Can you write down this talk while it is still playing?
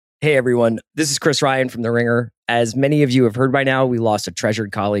Hey everyone, this is Chris Ryan from The Ringer. As many of you have heard by now, we lost a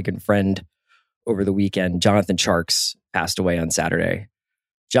treasured colleague and friend over the weekend. Jonathan Tjarks passed away on Saturday.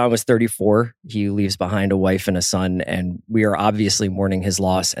 John was 34. He leaves behind a wife and a son, and we are obviously mourning his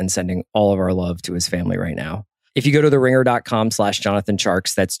loss and sending all of our love to his family right now. If you go to theringer.com/Jonathan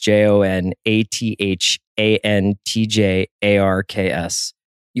Tjarks, that's JONATHANTJARKS,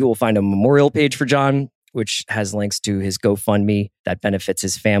 you will find a memorial page for John, which has links to his GoFundMe that benefits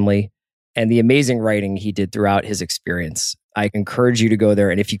his family and the amazing writing he did throughout his experience. I encourage you to go there,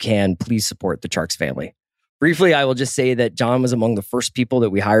 and if you can, please support the Tjarks family. Briefly, I will just say that John was among the first people that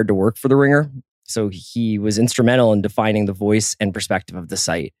we hired to work for The Ringer, so he was instrumental in defining the voice and perspective of the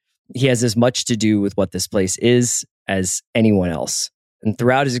site. He has as much to do with what this place is as anyone else. And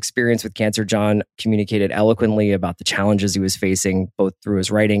throughout his experience with cancer, John communicated eloquently about the challenges he was facing, both through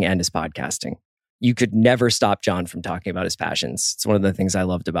his writing and his podcasting. You could never stop John from talking about his passions. It's one of the things I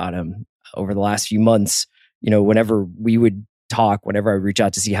loved about him. Over the last few months, whenever we would talk, whenever I would reach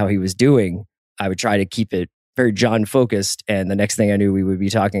out to see how he was doing, I would try to keep it very John focused. And the next thing I knew, we would be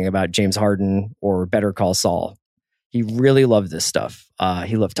talking about James Harden or Better Call Saul. He really loved this stuff.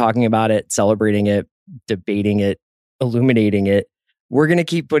 He loved talking about it, celebrating it, debating it, illuminating it. We're going to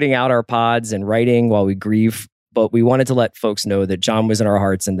keep putting out our pods and writing while we grieve, but we wanted to let folks know that John was in our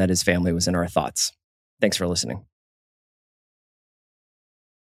hearts and that his family was in our thoughts. Thanks for listening.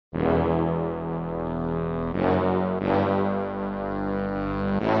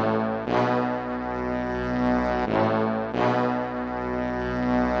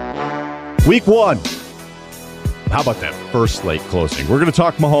 Week 1. How about that first slate closing? We're going to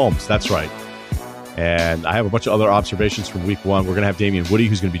talk Mahomes. That's right. And I have a bunch of other observations from week 1. We're going to have Damien Woody,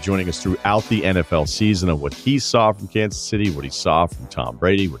 who's going to be joining us throughout the NFL season of what he saw from Kansas City, what he saw from Tom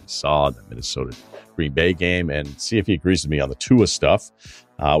Brady, what he saw in the Minnesota Green Bay game, and see if he agrees with me on the Tua stuff.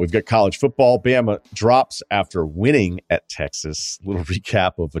 We've got college football. Bama drops after winning at Texas. A little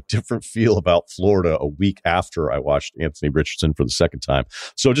recap of a different feel about Florida a week after I watched Anthony Richardson for the second time.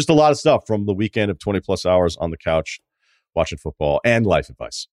 So just a lot of stuff from the weekend of 20-plus hours on the couch watching football and life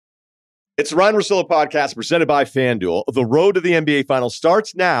advice. It's the Ryan Russillo podcast presented by FanDuel. The road to the NBA Finals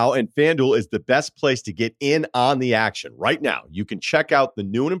starts now, and FanDuel is the best place to get in on the action. Right now, you can check out the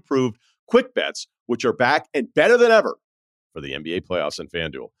new and improved Quick Bets, which are back and better than ever for the NBA playoffs on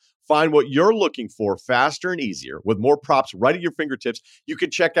FanDuel. Find what you're looking for faster and easier with more props right at your fingertips. You can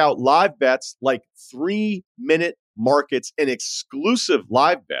check out live bets like 3-minute markets and exclusive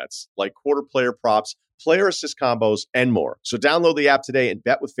live bets like quarter player props, player assist combos, and more. So download the app today and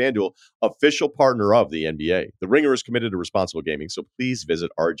bet with FanDuel, official partner of the NBA. The Ringer is committed to responsible gaming, so please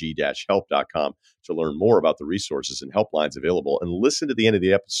visit rg-help.com to learn more about the resources and helplines available and listen to the end of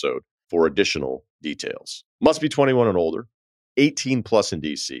the episode for additional details. Must be 21 and older, 18 plus in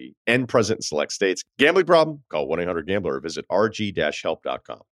D.C., and present in select states. Gambling problem? Call 1-800-GAMBLER or visit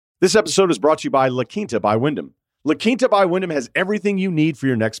rg-help.com. This episode is brought to you by La Quinta by Wyndham. La Quinta by Wyndham has everything you need for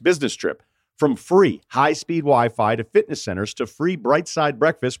your next business trip. From free high-speed Wi-Fi to fitness centers to free Brightside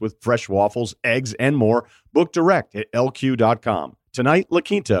breakfast with fresh waffles, eggs, and more. Book direct at lq.com. Tonight, La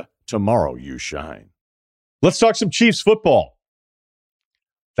Quinta. Tomorrow, you shine. Let's talk some Chiefs football.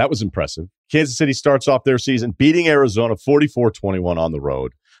 That was impressive. Kansas City starts off their season beating Arizona 44-21 on the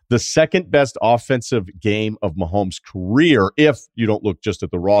road. The second best offensive game of Mahomes' career, if you don't look just at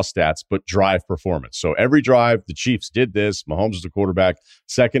the raw stats, but drive performance. So every drive, the Chiefs did this. Mahomes is the quarterback,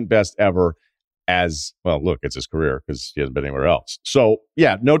 second best ever. As well, look, it's his career because he hasn't been anywhere else. So,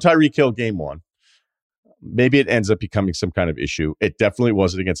 yeah, no Tyreek Hill game 1. Maybe it ends up becoming some kind of issue. It definitely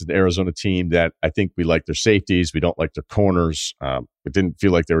wasn't against an Arizona team that I think we like their safeties. We don't like their corners. It didn't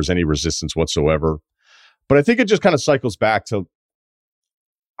feel like there was any resistance whatsoever. But I think it just kind of cycles back to,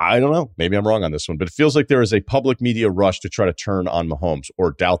 I don't know, maybe I'm wrong on this one, but it feels like there is a public media rush to try to turn on Mahomes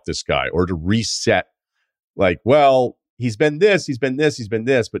or doubt this guy or to reset. Like, well, he's been this,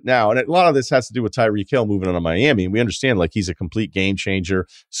 but now, and a lot of this has to do with Tyreek Hill moving on to Miami. And we understand, like, he's a complete game changer,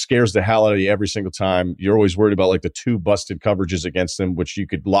 scares the hell out of you every single time. You're always worried about, like, the 2 busted coverages against him, which you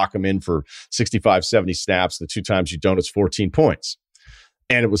could lock him in for 65, 70 snaps. The 2 times you don't, it's 14 points.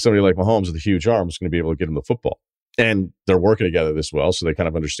 And it was somebody like Mahomes with a huge arm who's going to be able to get him the football. And they're working together this well, so they kind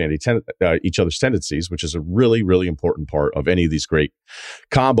of understand each other's tendencies, which is a really, really important part of any of these great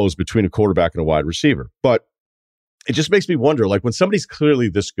combos between a quarterback and a wide receiver. But it just makes me wonder, like, when somebody's clearly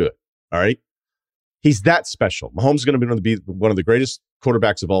this good, all right, he's that special. Mahomes is going to be one of the greatest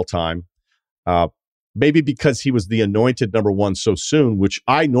quarterbacks of all time. Maybe because he was the anointed number 1 so soon, which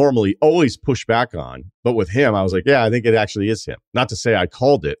I normally always push back on. But with him, I was like, yeah, I think it actually is him. Not to say I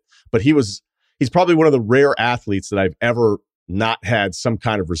called it, but he's probably one of the rare athletes that I've ever not had some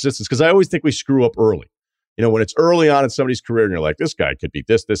kind of resistance, because I always think we screw up early. When it's early on in somebody's career and you're like, this guy could be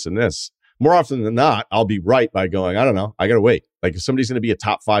this, this, and this. More often than not, I'll be right by going, I don't know, I got to wait. Like if somebody's going to be a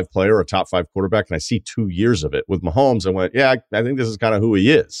top 5 player or a top 5 quarterback and I see 2 years of it with Mahomes, I went, yeah, I think this is kind of who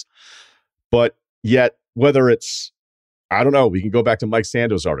he is. But yet, whether it's, I don't know, we can go back to Mike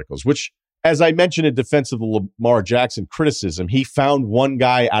Sando's articles, which, as I mentioned in defense of the Lamar Jackson criticism, he found one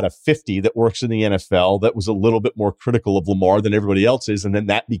guy out of 50 that works in the NFL that was a little bit more critical of Lamar than everybody else is. And then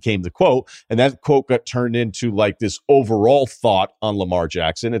that became the quote. And that quote got turned into like this overall thought on Lamar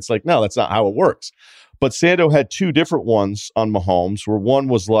Jackson. It's like, no, that's not how it works. But Sando had 2 different ones on Mahomes, where one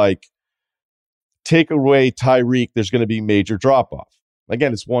was like, take away Tyreek, there's going to be major drop-off.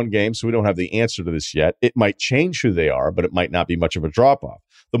 Again, it's one game, so we don't have the answer to this yet. It might change who they are, but it might not be much of a drop-off.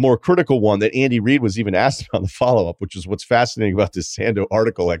 The more critical one that Andy Reid was even asked about in the follow-up, which is what's fascinating about this Sando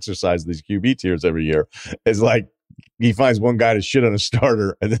article exercise, these QB tiers every year, is like he finds one guy to shit on a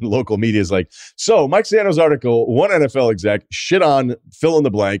starter, and then local media is like, so Mike Sando's article, one NFL exec shit on fill in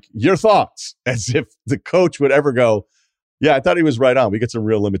the blank, your thoughts? As if the coach would ever go, yeah, I thought he was right on. We get some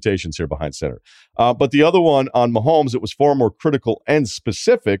real limitations here behind center. But the other one on Mahomes, it was far more critical and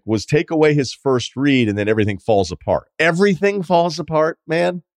specific, was take away his first read and then everything falls apart. Everything falls apart,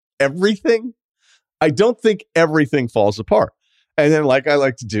 man. Everything? I don't think everything falls apart. And then like I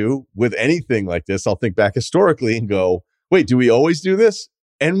like to do with anything like this, I'll think back historically and go, wait, do we always do this?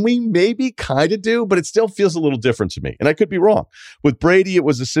 And we maybe kind of do, but it still feels a little different to me. And I could be wrong. With Brady, it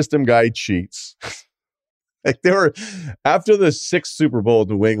was a system guy cheats. Like they were after the 6th Super Bowl in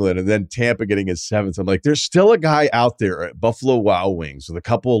New England and then Tampa getting his 7th. I'm like, there's still a guy out there at Buffalo Wild Wings with a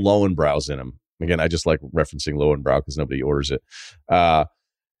couple of Lowenbrows in him. Again, I just like referencing Lowenbrow because nobody orders it.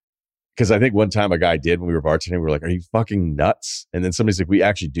 Because I think one time a guy did when we were bartending, we were like, are you fucking nuts? And then somebody's like, we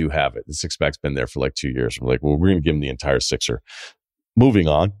actually do have it. The 6-pack's been there for like 2 years. We're like, well, we're going to give him the entire 6er. Moving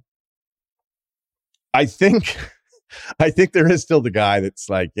on. I think there is still the guy that's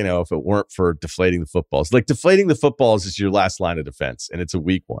like, if it weren't for deflating the footballs, like deflating the footballs is your last line of defense and it's a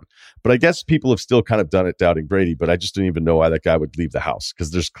weak one. But I guess people have still kind of done it doubting Brady, but I just don't even know why that guy would leave the house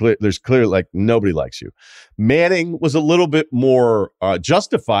because there's clear, like nobody likes you. Manning was a little bit more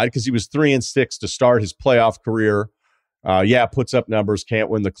justified because he was 3-6 to start his playoff career. Puts up numbers, can't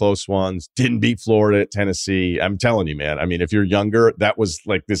win the close ones, didn't beat Florida at Tennessee. I'm telling you, man. I mean, if you're younger, that was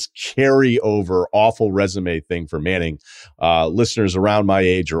like this carryover awful resume thing for Manning. Listeners around my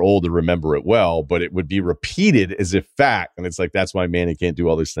age or older remember it well, but it would be repeated as if fact. And it's like, that's why Manning can't do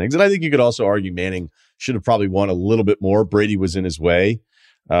all these things. And I think you could also argue Manning should have probably won a little bit more. Brady was in his way.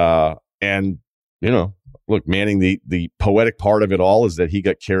 Look, Manning, the poetic part of it all is that he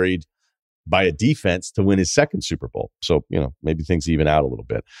got carried by a defense to win his 2nd Super Bowl. So, maybe things even out a little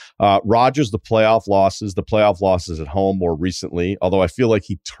bit. Rodgers, the playoff losses at home more recently, although I feel like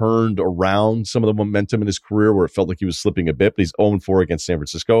he turned around some of the momentum in his career where it felt like he was slipping a bit, but he's 0-4 against San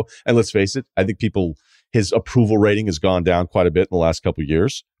Francisco. And let's face it, I think his approval rating has gone down quite a bit in the last couple of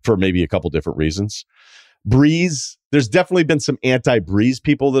years for maybe a couple different reasons. Breeze, there's definitely been some anti-Breeze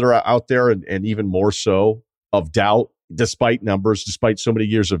people that are out there and even more so of doubt. Despite numbers, despite so many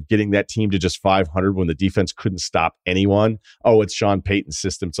years of getting that team to just 500 when the defense couldn't stop anyone. Oh, it's Sean Payton's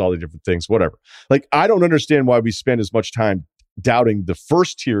system. It's all the different things, whatever. Like, I don't understand why we spend as much time doubting the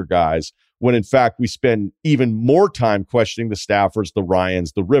first tier guys when in fact we spend even more time questioning the Staffords, the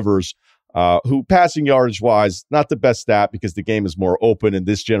Ryans, the Rivers, who passing yardage wise, not the best stat because the game is more open and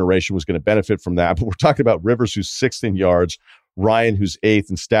this generation was going to benefit from that. But we're talking about Rivers, who's 6th in yards, Ryan, who's 8th,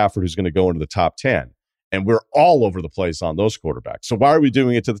 and Stafford, who's going to go into the top 10. And we're all over the place on those quarterbacks. So why are we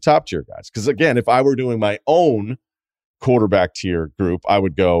doing it to the top tier guys? Because again, if I were doing my own quarterback tier group, I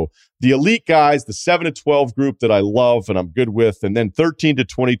would go the elite guys, the 7 to 12 group that I love and I'm good with, and then 13 to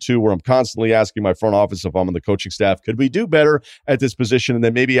 22 where I'm constantly asking my front office if I'm on the coaching staff, could we do better at this position? And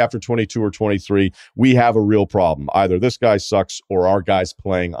then maybe after 22 or 23, we have a real problem. Either this guy sucks or our guy's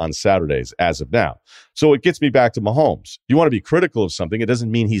playing on Saturdays as of now. So it gets me back to Mahomes. You want to be critical of something. It doesn't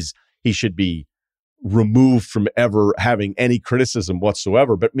mean he should be removed from ever having any criticism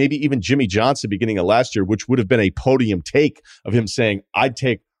whatsoever. But maybe even Jimmy Johnson beginning of last year, which would have been a podium take of him saying, I'd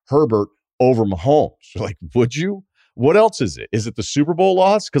take Herbert over Mahomes. Like, would you? What else is it? Is it the Super Bowl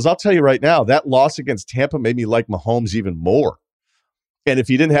loss? Because I'll tell you right now, that loss against Tampa made me like Mahomes even more. And if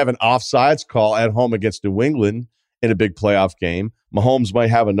he didn't have an offsides call at home against New England in a big playoff game, Mahomes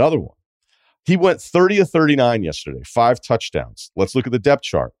might have another one. He went 30 of 39 yesterday, 5 touchdowns. Let's look at the depth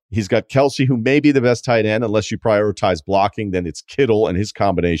chart. He's got Kelsey, who may be the best tight end. Unless you prioritize blocking, then it's Kittle and his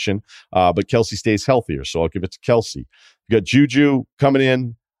combination. But Kelsey stays healthier, so I'll give it to Kelsey. You got Juju coming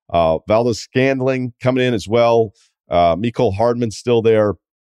in, Valdez Scantling coming in as well. Mecole Hardman's still there.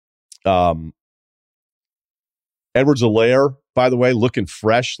 Edwards-Helaire, by the way, looking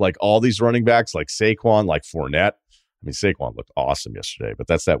fresh, like all these running backs, like Saquon, like Fournette. I mean, Saquon looked awesome yesterday, but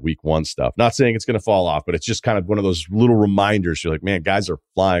that's that week one stuff. Not saying it's going to fall off, but it's just kind of one of those little reminders. You're like, man, guys are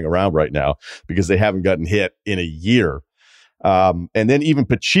flying around right now because they haven't gotten hit in a year. And then even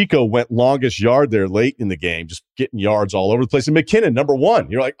Pacheco went longest yard there late in the game, just getting yards all over the place. And McKinnon, number one.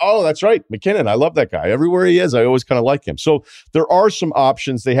 You're like, oh, that's right. McKinnon, I love that guy. Everywhere he is, I always kind of like him. So there are some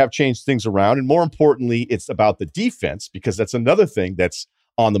options. They have changed things around. And more importantly, it's about the defense, because that's another thing that's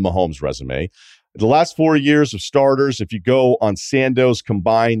on the Mahomes resume. The last 4 years of starters, if you go on Sando's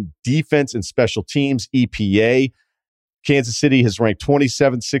combined defense and special teams, EPA, Kansas City has ranked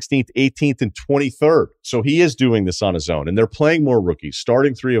 27th, 16th, 18th, and 23rd. So he is doing this on his own. And they're playing more rookies,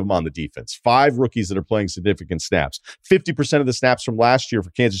 starting 3 of them on the defense. 5 rookies that are playing significant snaps. 50% of the snaps from last year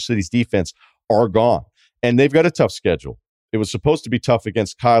for Kansas City's defense are gone. And they've got a tough schedule. It was supposed to be tough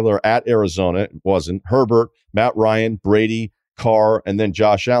against Kyler at Arizona. It wasn't. Herbert, Matt Ryan, Brady, Carr, and then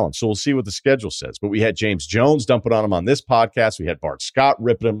Josh Allen. So we'll see what the schedule says. But we had James Jones dumping on him on this podcast. We had Bart Scott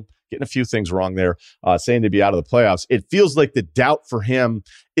ripping him, getting a few things wrong there, saying to be out of the playoffs. It feels like the doubt for him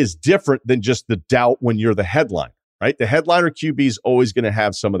is different than just the doubt when you're the headliner, right? The headliner QB is always going to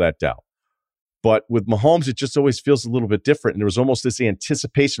have some of that doubt. But with Mahomes, it just always feels a little bit different. And there was almost this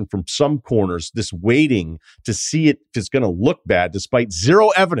anticipation from some corners, this waiting to see it if it's going to look bad, despite zero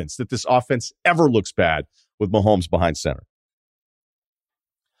evidence that this offense ever looks bad with Mahomes behind center.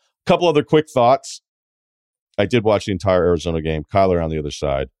 Couple other quick thoughts. I did watch the entire Arizona game. Kyler on the other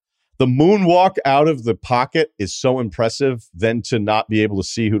side. The moonwalk out of the pocket is so impressive. Then to not be able to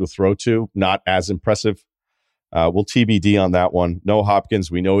see who to throw to, not as impressive. We'll TBD on that one. No Hopkins.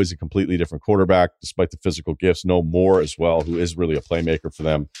 We know he's a completely different quarterback, despite the physical gifts. No Moore as well, who is really a playmaker for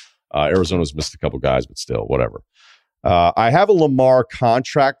them. Arizona's missed a couple guys, but still, whatever. I have a Lamar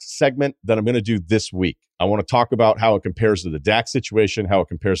contract segment that I'm going to do this week. I want to talk about how it compares to the Dak situation, how it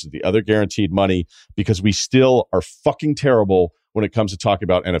compares to the other guaranteed money, because we still are fucking terrible when it comes to talking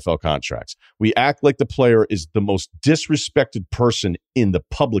about NFL contracts. We act like the player is the most disrespected person in the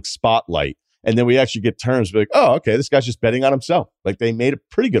public spotlight, and then we actually get terms like, oh, okay, this guy's just betting on himself. Like, they made a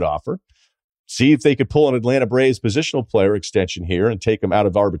pretty good offer. See if they could pull an Atlanta Braves positional player extension here and take him out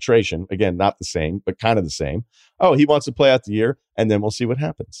of arbitration. Again, not the same, but kind of the same. Oh, he wants to play out the year, and then we'll see what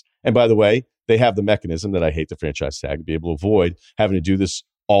happens. And by the way, they have the mechanism that I hate the franchise tag to be able to avoid having to do this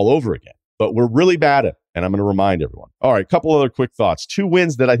all over again. But we're really bad at it, and I'm going to remind everyone. All right, a couple other quick thoughts. 2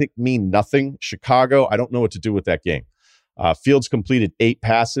 wins that I think mean nothing. Chicago, I don't know what to do with that game. Fields completed 8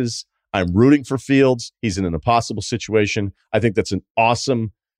 passes. I'm rooting for Fields. He's in an impossible situation. I think that's an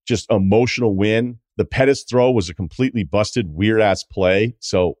awesome, just emotional win. The Pettis throw was a completely busted, weird-ass play.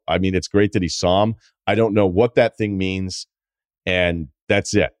 So, I mean, it's great that he saw him. I don't know what that thing means, and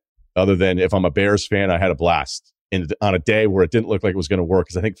that's it. Other than if I'm a Bears fan, I had a blast on a day where it didn't look like it was going to work,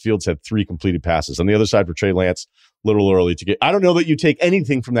 because I think Fields had 3 completed passes. On the other side for Trey Lance, a little early to get. I don't know that you take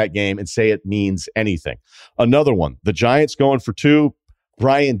anything from that game and say it means anything. Another one, the Giants going for 2.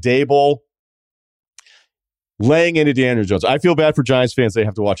 Brian Daboll laying into Daniel Jones. I feel bad for Giants fans. They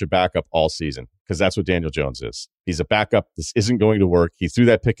have to watch a backup all season, because that's what Daniel Jones is. He's a backup. This isn't going to work. He threw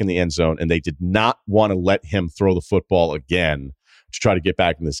that pick in the end zone, and they did not want to let him throw the football again to try to get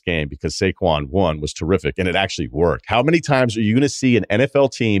back in this game, because Saquon, one, was terrific, and it actually worked. How many times are you going to see an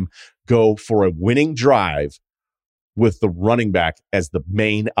NFL team go for a winning drive with the running back as the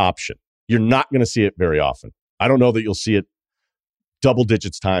main option? You're not going to see it very often. I don't know that you'll see it double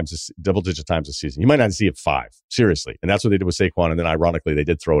digit times this season. You might not see it 5, seriously. And that's what they did with Saquon. And then ironically, they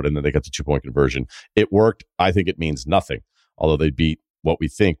did throw it in, and then they got the 2-point conversion. It worked. I think it means nothing, although they beat what we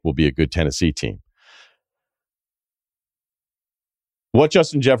think will be a good Tennessee team. What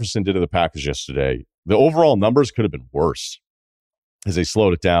Justin Jefferson did to the Packers yesterday, the overall numbers could have been worse as they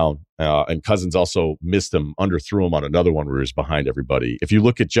slowed it down. And Cousins also missed him, underthrew him on another one where he was behind everybody. If you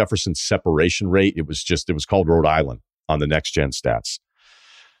look at Jefferson's separation rate, it was called Rhode Island on the next gen stats.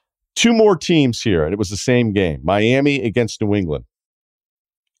 2 more teams here, and it was the same game. Miami against New England.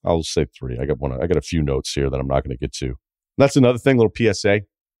 I'll say 3. I got a few notes here that I'm not going to get to. That's another thing, little PSA.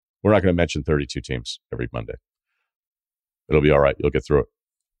 We're not going to mention 32 teams every Monday. It'll be all right. You'll get through it.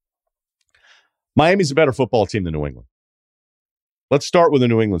 Miami's a better football team than New England. Let's start with the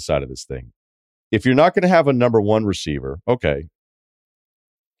New England side of this thing. If you're not going to have a number 1 receiver, okay.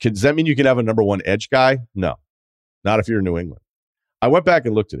 Does that mean you can have a number 1 edge guy? No. Not if you're in New England. I went back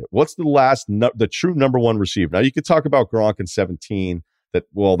and looked at it. What's the true number 1 receiver? Now, you could talk about Gronk in 17,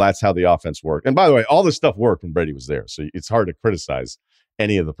 that's how the offense worked. And by the way, all this stuff worked when Brady was there, so it's hard to criticize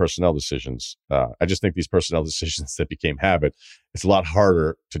any of the personnel decisions. I just think these personnel decisions that became habit, it's a lot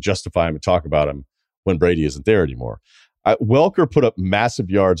harder to justify them and talk about them when Brady isn't there anymore. Welker put up massive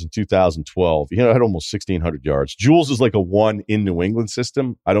yards in 2012. He had almost 1,600 yards. Jules is like a one in New England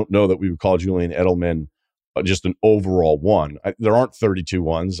system. I don't know that we would call Julian Edelman just an overall one. There aren't 32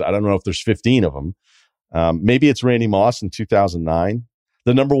 ones. I don't know if there's 15 of them. Maybe it's Randy Moss in 2009.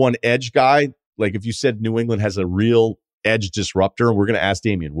 The number one edge guy, like if you said New England has a real edge disruptor, we're going to ask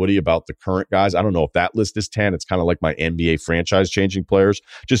Damien Woody about the current guys. I don't know if that list is 10. It's kind of like my NBA franchise changing players.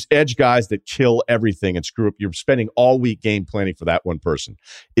 Just edge guys that kill everything and screw up. You're spending all week game planning for that one person.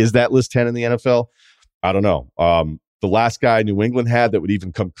 Is that list 10 in the NFL? I don't know. The last guy New England had that would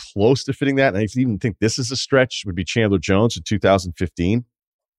even come close to fitting that, and I even think this is a stretch, would be Chandler Jones in 2015.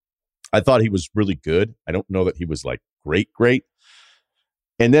 I thought he was really good. I don't know that he was like great.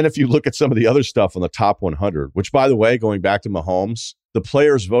 And then if you look at some of the other stuff on the top 100, which, by the way, going back to Mahomes, the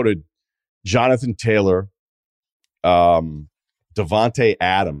players voted Jonathan Taylor, Devontae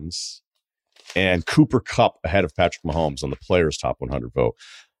Adams, and Cooper Kupp ahead of Patrick Mahomes on the players' top 100 vote.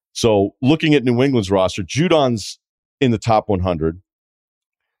 So looking at New England's roster, Judon's in the top 100,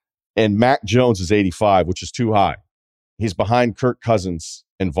 and Mac Jones is 85, which is too high. He's behind Kirk Cousins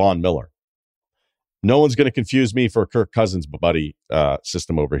and Von Miller. No one's going to confuse me for a Kirk Cousins buddy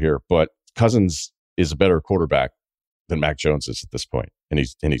system over here, but Cousins is a better quarterback than Mac Jones is at this point, and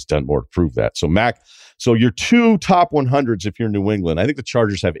he's done more to prove that. So your two top 100s if you're New England, I think the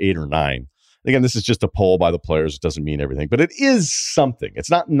Chargers have 8 or 9. Again, this is just a poll by the players. It doesn't mean everything, but it is something. It's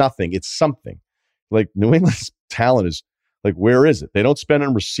not nothing. It's something. Like New England's talent is like, where is it? They don't spend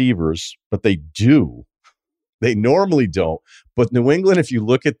on receivers, but they do. They normally don't. But New England, if you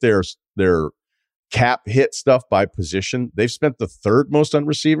look at their cap hit stuff by position, they've spent the third most on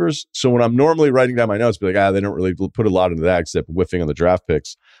receivers. So when I'm normally writing down my notes, be like, they don't really put a lot into that except whiffing on the draft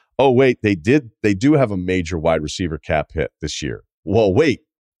picks. Oh, wait, they do have a major wide receiver cap hit this year. Well, wait,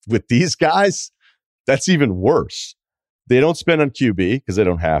 with these guys, that's even worse. They don't spend on QB because they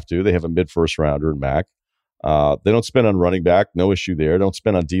don't have to. They have a mid-first rounder in Mac. They don't spend on running back. No issue there. Don't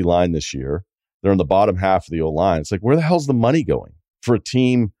spend on D-line this year. They're in the bottom half of the O-line. It's like, where the hell's the money going for a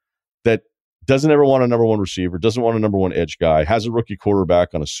team that doesn't ever want a number one receiver, doesn't want a number one edge guy, has a rookie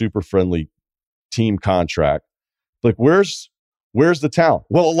quarterback on a super friendly team contract? Like, where's the talent?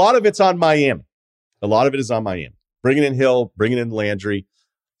 Well, a lot of it's on Miami. A lot of it is on Miami. Bringing in Hill, bringing in Landry,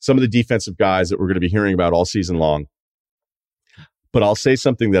 some of the defensive guys that we're going to be hearing about all season long. But I'll say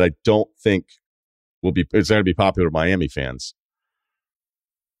something that I don't think it's going to be popular with Miami fans.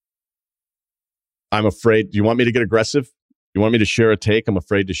 I'm afraid. Do you want me to get aggressive? You want me to share a take I'm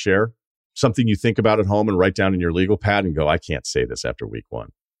afraid to share? Something you think about at home and write down in your legal pad and go, I can't say this after week 1.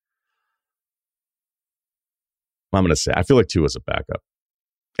 I'm going to say, I feel like Tua is a backup.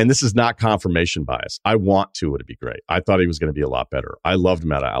 And this is not confirmation bias. I want Tua to be great. I thought he was going to be a lot better. I loved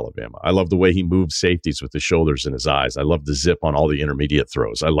him out of Alabama. I love the way he moved safeties with his shoulders and his eyes. I love the zip on all the intermediate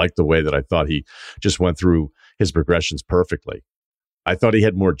throws. I like the way that I thought he just went through his progressions perfectly. I thought he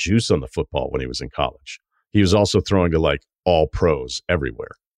had more juice on the football when he was in college. He was also throwing to like all pros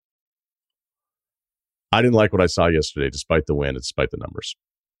everywhere. I didn't like what I saw yesterday, despite the win and despite the numbers.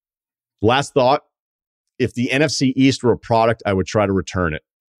 Last thought, if the NFC East were a product, I would try to return it.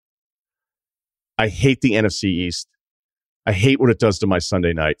 I hate the NFC East. I hate what it does to my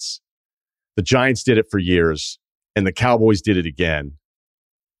Sunday nights. The Giants did it for years, and the Cowboys did it again.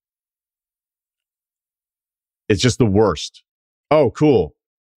 It's just the worst. Oh, cool.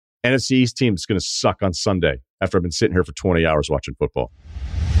 NFC East team's going to suck on Sunday after I've been sitting here for 20 hours watching football.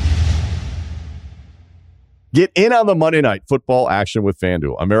 Get in on the Monday Night Football action with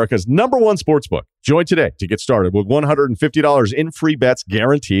FanDuel, America's #1 sportsbook. Join today to get started with $150 in free bets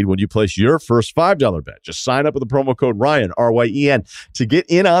guaranteed when you place your first $5 bet. Just sign up with the promo code Ryan, R-Y-E-N, to get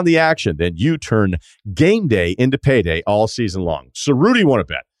in on the action. Then you turn game day into payday all season long. So Rudy won a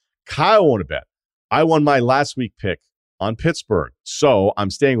bet. Kyle won a bet. I won my last week pick on Pittsburgh. So I'm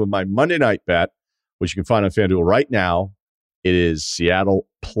staying with my Monday night bet, which you can find on FanDuel right now. It is Seattle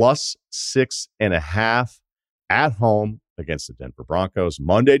plus 6.5. at home against the Denver Broncos.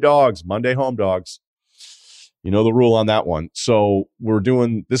 Monday home dogs. You know the rule on that one. So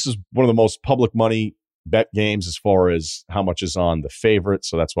this is one of the most public money bet games as far as how much is on the favorite.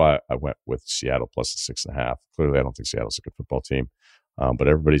 So that's why I went with Seattle plus the 6.5. Clearly, I don't think Seattle's a good football team. But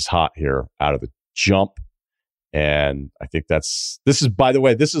everybody's hot here out of the jump. And I think by the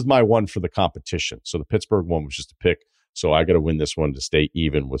way, this is my one for the competition. So the Pittsburgh one was just a pick. So I got to win this one to stay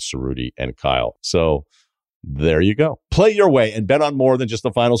even with Cerruti and Kyle. So there you go. Play your way and bet on more than just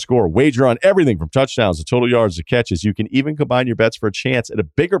the final score. Wager on everything from touchdowns to total yards to catches. You can even combine your bets for a chance at a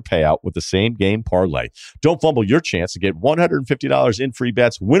bigger payout with the same game parlay. Don't fumble your chance to get $150 in free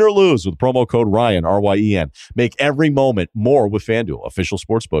bets, win or lose, with promo code Ryan, R-Y-E-N. Make every moment more with FanDuel, official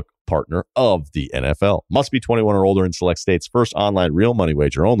sportsbook partner of the NFL. Must be 21 or older in select states. First online real money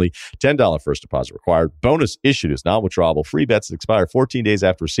wager only. $10 first deposit required. Bonus issued is non-withdrawable. Free bets that expire 14 days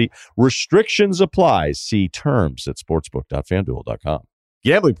after receipt. Restrictions apply. See terms at sportsbook.fanduel.com.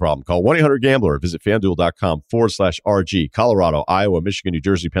 Gambling problem? Call 1-800-GAMBLER or visit fanduel.com/RG. Colorado, Iowa, Michigan, New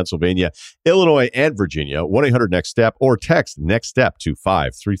Jersey, Pennsylvania, Illinois, and Virginia. 1-800-NEXT-STEP or text NEXT STEP to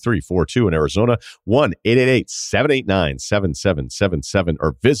 53342. In Arizona, 1-888-789-7777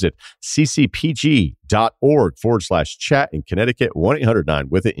 or visit ccpg.org/chat. In Connecticut,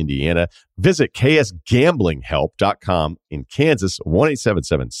 1-800-9-WITH-IT. Indiana, visit ksgamblinghelp.com. In Kansas,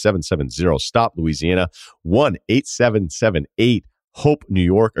 1-877-770-STOP. Louisiana, 1-8778 Hope New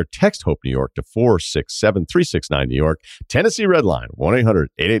York, or text Hope New York to 467-369 New York. Tennessee Redline,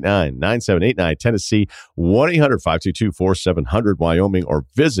 1-800-889-9789. Tennessee, 1-800-522-4700 Wyoming, or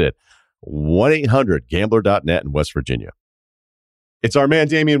visit 1-800-GAMBLER.net in West Virginia. It's our man,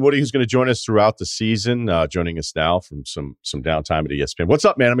 Damien Woody, who's going to join us throughout the season, joining us now from some downtime at ESPN. What's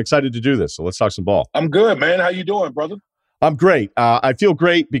up, man? I'm excited to do this, so let's talk some ball. I'm good, man. How you doing, brother? I'm great. I feel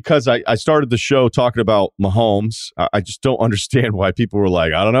great because I started the show talking about Mahomes. I just don't understand why people were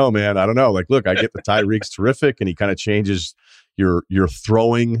like, I don't know, man. I don't know. Like, look, I get the Tyreek's terrific, and he kind of changes your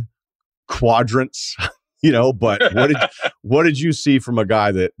throwing quadrants, but what did you see from a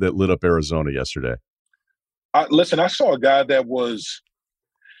guy that lit up Arizona yesterday? Listen, I saw a guy that was,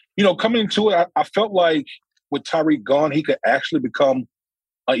 coming into it, I felt like with Tyreek gone, he could actually become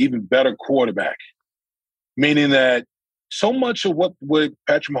an even better quarterback, meaning that so much of what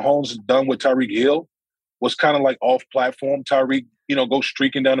Patrick Mahomes has done with Tyreek Hill was kind of like off-platform. Tyreek, go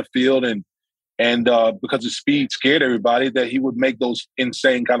streaking down the field, and because his speed scared everybody, that he would make those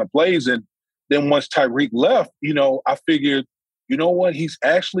insane kind of plays. And then once Tyreek left, I figured, you know what, he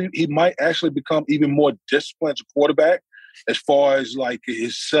might actually become even more disciplined as a quarterback, as far as like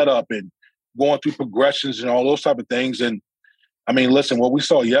his setup and going through progressions and all those type of things. And I mean, listen, what we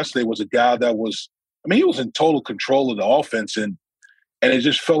saw yesterday was a guy that was, he was in total control of the offense, and it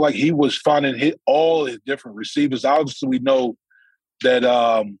just felt like he was finding all his different receivers. Obviously, we know that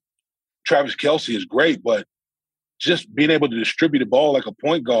Travis Kelce is great, but just being able to distribute the ball like a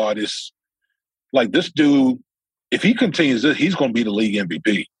point guard is like, this dude, if he continues this, he's going to be the league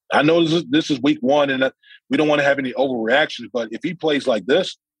MVP. I know this is week one, and we don't want to have any overreactions, but if he plays like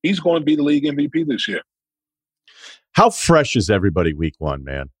this, he's going to be the league MVP this year. How fresh is everybody week one,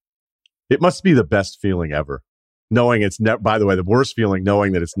 man? It must be the best feeling ever, knowing it's by the way, the worst feeling,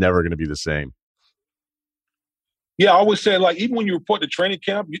 knowing that it's never going to be the same. Yeah, I always say, like, even when you report to training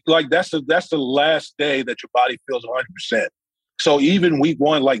camp, like that's the last day that your body feels 100%. So even week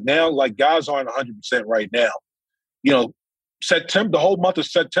one, like now, like guys aren't 100% right now. September, the whole month of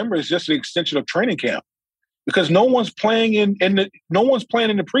September is just an extension of training camp, because no one's playing in the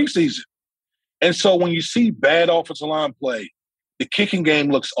preseason. And so when you see bad offensive line play, the kicking game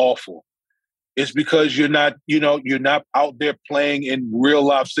looks awful. It's because you're not out there playing in real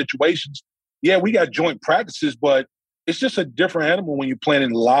life situations. Yeah, we got joint practices, but it's just a different animal when you're playing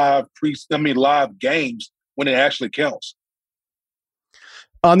in live games when it actually counts.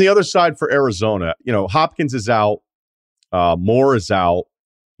 On the other side for Arizona, Hopkins is out, Moore is out.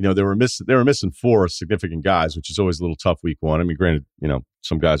 They were missing 4 significant guys, which is always a little tough week one. I mean, granted,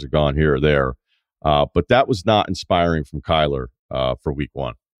 some guys are gone here or there, but that was not inspiring from Kyler for week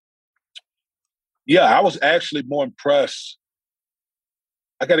one. Yeah, I was actually more impressed.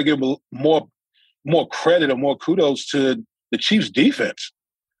 I got to give more credit or more kudos to the Chiefs' defense.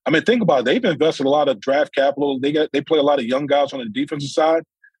 I mean, think about it. They've invested a lot of draft capital. They play a lot of young guys on the defensive side.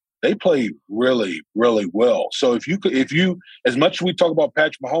 They play really, really well. So if you as much as we talk about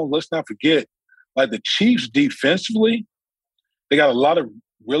Patrick Mahomes, let's not forget, like, the Chiefs defensively, they got a lot of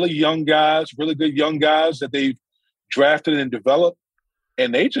really young guys, really good young guys that they've drafted and developed,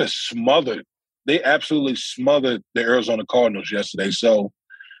 and they just smothered. They absolutely smothered the Arizona Cardinals yesterday. So,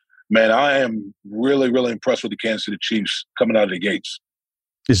 man, I am really, really impressed with the Kansas City Chiefs coming out of the gates.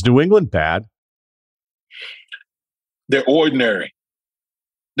 Is New England bad? They're ordinary.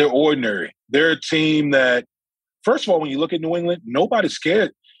 They're a team that, first of all, when you look at New England, nobody's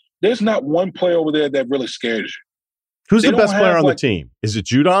scared. There's not one player over there that really scares you. Who's the best player on the team? Is it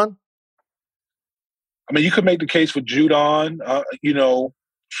Judon? I mean, you could make the case for Judon.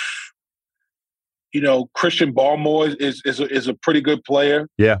 Christian Barmore is a pretty good player.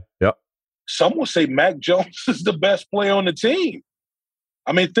 Yeah. Yep. some will say Mac Jones is the best player on the team.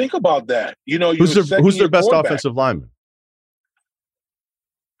 I mean, think about that. You know, who's their best offensive lineman?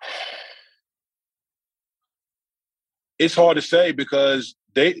 It's hard to say because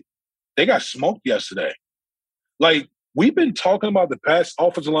they got smoked yesterday. Like, we've been talking about the past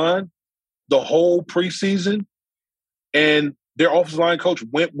offensive line the whole preseason, and their offensive line coach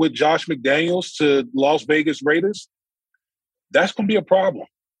went with Josh McDaniels to Las Vegas Raiders. That's going to be a problem.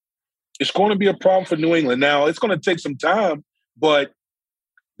 It's going to be a problem for New England. Now, it's going to take some time, but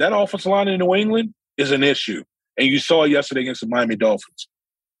that offensive line in New England is an issue. And you saw it yesterday against the Miami Dolphins.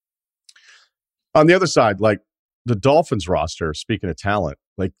 On the other side, like the Dolphins roster, speaking of talent,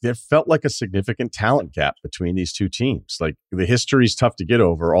 like there felt like a significant talent gap between these two teams. Like the history is tough to get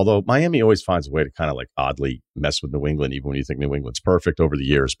over, although Miami always finds a way to kind of like oddly mess with New England, even when you think New England's perfect over the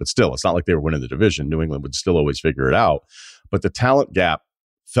years. But still, it's not like they were winning the division. New England would still always figure it out. But the talent gap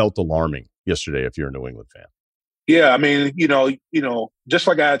felt alarming yesterday if you're a New England fan. Yeah, I mean, you know, just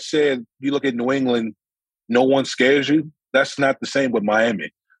like I had said, you look at New England, no one scares you. That's not the same with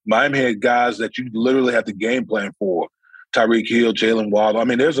Miami. Miami had guys that you literally have to game plan for. Tyreek Hill, Jalen Waddle. I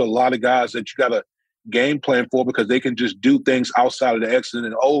mean, there's a lot of guys that you got to game plan for because they can just do things outside of the X's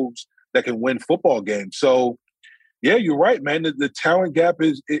and O's that can win football games. So, yeah, you're right, man. The talent gap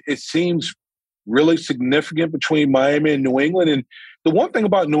it seems really significant between Miami and New England. And the one thing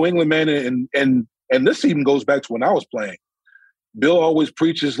about New England, man, and this even goes back to when I was playing, Bill always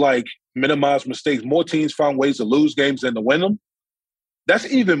preaches like minimize mistakes. More teams find ways to lose games than to win them. That's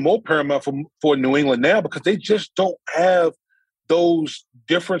even more paramount for New England now because they just don't have those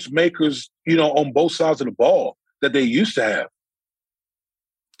difference makers, you know, on both sides of the ball that they used to have.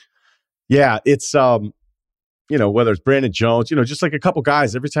 Yeah, it's you know, whether it's Brandon Jones, you know, just like a couple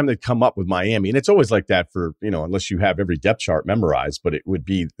guys every time they come up with Miami, and it's always like that for, you know, unless you have every depth chart memorized, but it would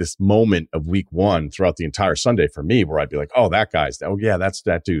be this moment of week one throughout the entire Sunday for me where I'd be like, oh, that guy's, oh yeah, that's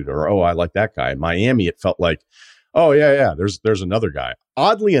that dude, or oh, I like that guy. In Miami, it felt like, oh, yeah, there's another guy.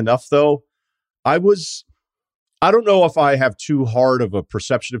 Oddly enough, though, I don't know if I have too hard of a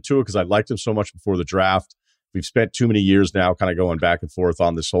perception of Tua because I liked him so much before the draft. We've spent too many years now kind of going back and forth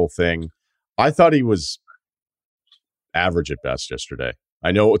on this whole thing. I thought he was average at best yesterday.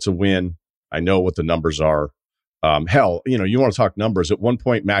 I know it's a win. I know what the numbers are. Hell, you know, you want to talk numbers. At one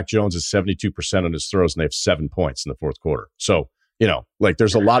point, Mac Jones is 72% on his throws, and they have 7 points in the fourth quarter. So, you know, like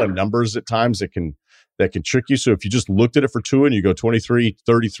there's a lot of numbers at times that can trick you. So if you just looked at it for Tua and you go 23,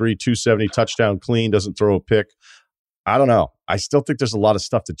 33, 270, touchdown clean, doesn't throw a pick, I don't know. I still think there's a lot of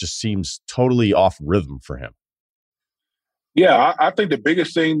stuff that just seems totally off rhythm for him. Yeah, I think the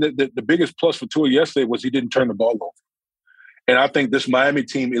biggest thing, the biggest plus for Tua yesterday was he didn't turn the ball over. And I think this Miami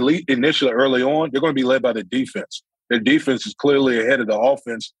team, initially early on, they're going to be led by the defense. Their defense is clearly ahead of the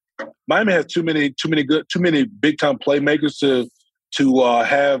offense. Miami has too many big time playmakers to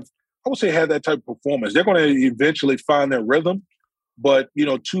have, I would say, have that type of performance. They're going to eventually find their rhythm. But, you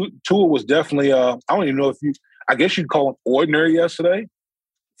know, Tua was definitely, I don't even know I guess you'd call him ordinary yesterday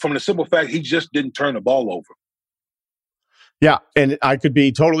from the simple fact he just didn't turn the ball over. Yeah, and I could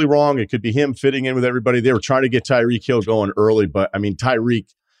be totally wrong. It could be him fitting in with everybody. They were trying to get Tyreek Hill going early, but I mean, Tyreek,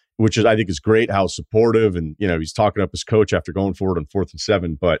 which I think is great, how supportive, and, you know, he's talking up his coach after going forward on 4th and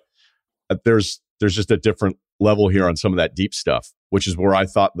 7, but there's just a different level here on some of that deep stuff, which is where I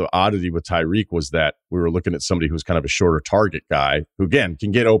thought the oddity with Tyreek was that we were looking at somebody who's kind of a shorter target guy who, again,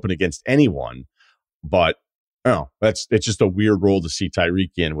 can get open against anyone, but it's just a weird role to see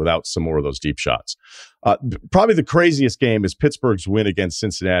Tyreek in without some more of those deep shots. Probably the craziest game is Pittsburgh's win against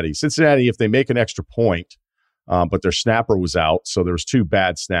Cincinnati. Cincinnati, if they make an extra point, but their snapper was out, so there was 2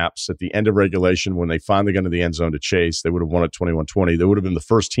 bad snaps at the end of regulation when they finally got into the end zone to chase. They would have won at 21-20. They would have been the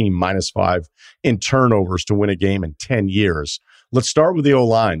first team -5 in turnovers to win a game in 10 years. Let's start with the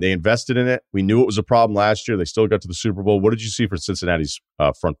O-line. They invested in it. We knew it was a problem last year. They still got to the Super Bowl. What did you see for Cincinnati's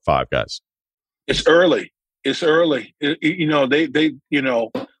front 5 guys? It's early. You know, they you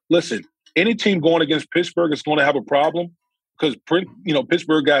know, listen, any team going against Pittsburgh is going to have a problem because, you know,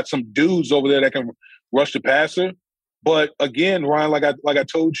 Pittsburgh got some dudes over there that can rush the passer. But again, Ryan, like I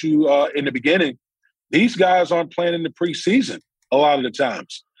told you in the beginning, these guys aren't playing in the preseason a lot of the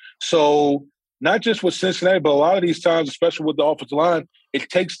times. So not just with Cincinnati, but a lot of these times, especially with the offensive line, it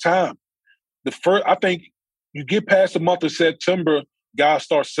takes time. I think you get past the month of September, guys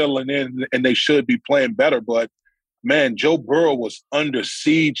start settling in and they should be playing better. But, man, Joe Burrow was under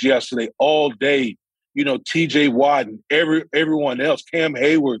siege yesterday all day. You know, T.J. Watt and everyone else, Cam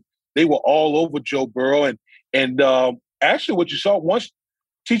Hayward, they were all over Joe Burrow. And actually what you saw, once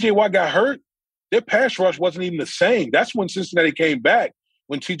T.J. Watt got hurt, their pass rush wasn't even the same. That's when Cincinnati came back.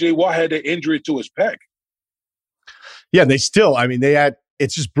 when TJ Watt had that injury to his pec. Yeah,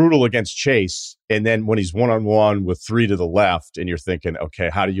 it's just brutal against Chase. And then when he's one-on-one with 3 to the left and you're thinking, okay,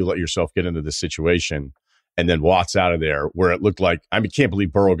 how do you let yourself get into this situation? And then Watt's out of there where it looked like, can't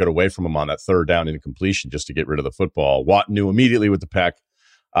believe Burrow got away from him on that 3rd down incompletion just to get rid of the football. Watt knew immediately with the pec.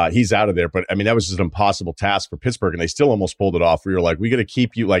 He's out of there. But that was just an impossible task for Pittsburgh. And they still almost pulled it off. We were like, we got to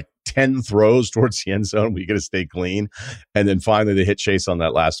keep you like 10 throws towards the end zone. We got to stay clean. And then finally they hit Chase on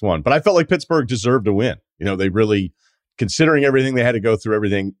that last one. But I felt like Pittsburgh deserved to win. They really, considering everything they had to go through,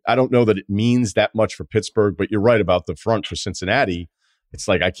 everything, I don't know that it means that much for Pittsburgh, but you're right about the front for Cincinnati. It's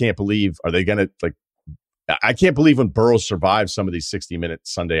like, I can't believe when Burrow survived some of these 60-minute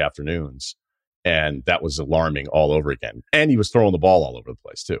Sunday afternoons. And that was alarming all over again. And he was throwing the ball all over the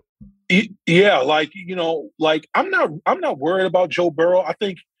place too. Yeah, I'm not worried about Joe Burrow. I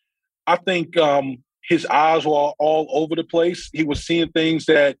think his eyes were all over the place. He was seeing things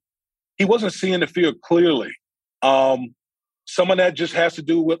that he wasn't seeing the field clearly. Some of that just has to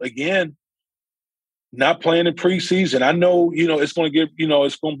do with, again, not playing in preseason. I know, it's going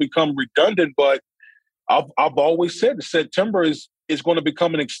to become redundant, but I've always said that September is going to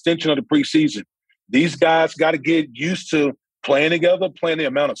become an extension of the preseason. These guys got to get used to playing together, playing the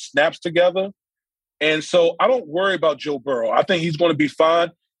amount of snaps together. And so I don't worry about Joe Burrow. I think he's going to be fine.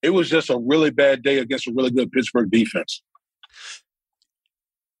 It was just a really bad day against a really good Pittsburgh defense.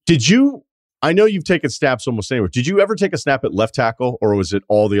 I know you've taken snaps almost anywhere. Did you ever take a snap at left tackle, or was it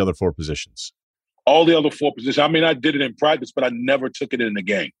all the other 4 positions? All the other 4 positions. I did it in practice, but I never took it in the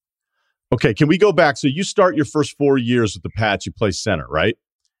game. Okay, can we go back? So you start your first 4 years with the Pats, you play center, right?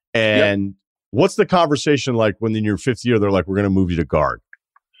 And what's the conversation like when in your 5th year they're like, we're going to move you to guard?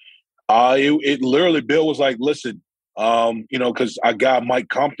 It literally, Bill was like, listen, because our guy Mike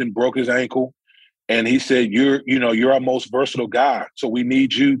Compton broke his ankle, and he said, you're our most versatile guy, so we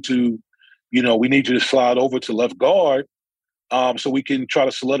need you to slide over to left guard, so we can try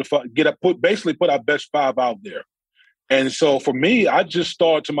to solidify, put our best 5 out there. And so for me, I just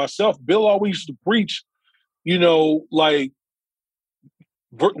thought to myself, Bill always used to preach, when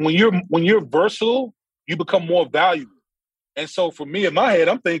you're versatile, you become more valuable. And so for me, in my head,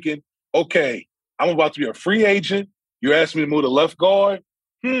 I'm thinking, okay, I'm about to be a free agent. You're asking me to move to left guard.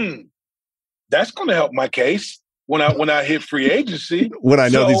 That's going to help my case when I hit free agency. When I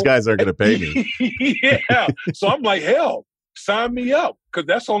know these guys aren't going to pay me. Yeah. So I'm like, hell, sign me up, because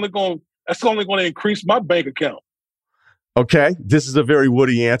that's only going to increase my bank account. Okay, this is a very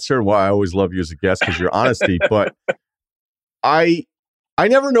Woody answer, and why I always love you as a guest, because your honesty. But I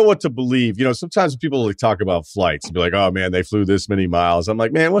never know what to believe. Sometimes people like talk about flights and be like, "Oh man, they flew this many miles." I'm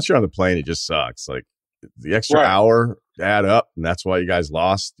like, man, once you're on the plane, it just sucks. Like the extra hour add up, and that's why you guys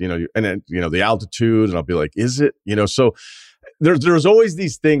lost. And then the altitude, and I'll be like, is it? So there's always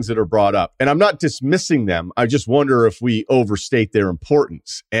these things that are brought up, and I'm not dismissing them. I just wonder if we overstate their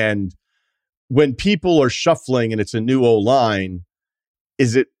importance. And when people are shuffling and it's a new O-line,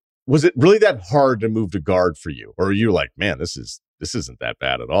 was it really that hard to move to guard for you? Or are you like, man, this isn't that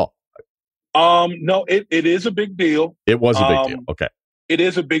bad at all? No, it is a big deal. It was a big deal. Okay. It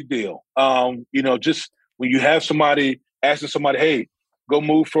is a big deal. Just when you have somebody asking somebody, hey, go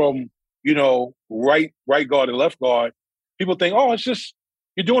move from, right guard to left guard, people think, oh, it's just,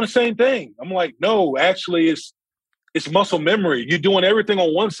 you're doing the same thing. I'm like, no, actually it's muscle memory. You're doing everything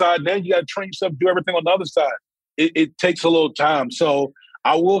on one side, then you got to train yourself to do everything on the other side. It takes a little time. So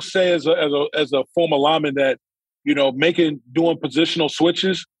I will say as a former lineman that, doing positional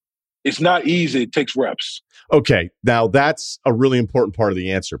switches, it's not easy. It takes reps. Okay. Now that's a really important part of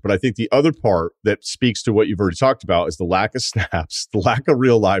the answer. But I think the other part that speaks to what you've already talked about is the lack of snaps, the lack of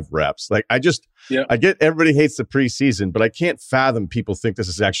real live reps. Like I get everybody hates the preseason, but I can't fathom people think this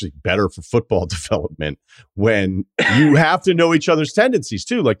is actually better for football development when you have to know each other's tendencies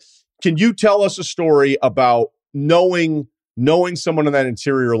too. Like, can you tell us a story about knowing someone on that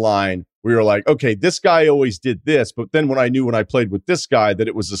interior line where you're like, okay, this guy always did this, but then when I played with this guy, that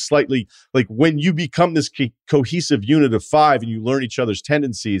it was a slightly, like when you become this cohesive unit of 5 and you learn each other's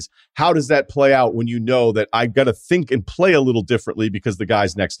tendencies, how does that play out when you know that I've got to think and play a little differently because the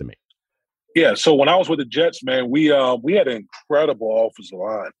guy's next to me? Yeah, so when I was with the Jets, man, we had an incredible offensive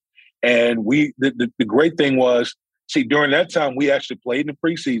line. And the great thing was, during that time, we actually played in the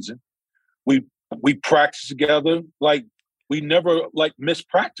preseason. We practiced together. Like, we never, missed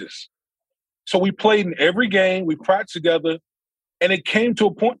practice. So we played in every game. We practiced together. And it came to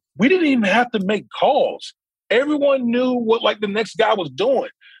a point, we didn't even have to make calls. Everyone knew what, the next guy was doing.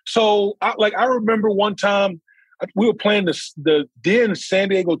 So, I remember one time, we were playing the then San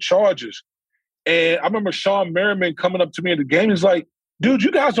Diego Chargers. And I remember Sean Merriman coming up to me in the game. He's like, dude,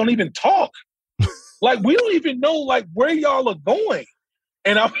 you guys don't even talk. Like, we don't even know, like, where y'all are going.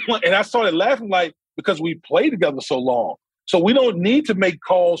 And I started laughing, like, because we played together so long. So we don't need to make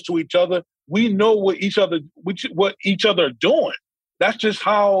calls to each other. We know what each other are doing. That's just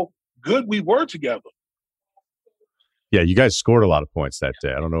how good we were together. Yeah, you guys scored a lot of points that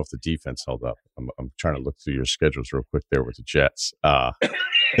day. I don't know if the defense held up. I'm trying to look through your schedules real quick there with the Jets.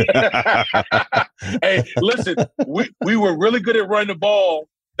 Hey, listen, we were really good at running the ball.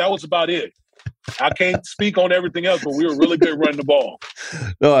 That was about it. I can't speak on everything else, but we were really good at running the ball.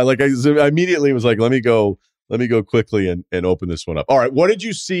 No, I immediately was like, let me go quickly and open this one up. All right, what did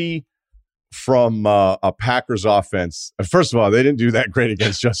you see from a Packers offense? First of all, they didn't do that great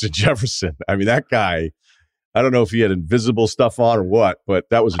against Justin Jefferson. I mean, that guy, I don't know if he had invisible stuff on or what, but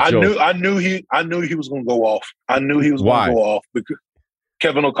that was a joke. I knew he was going to go off. I knew he was going to go off because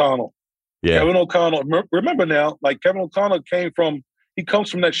Kevin O'Connell. Yeah. Kevin O'Connell. Remember now, like Kevin O'Connell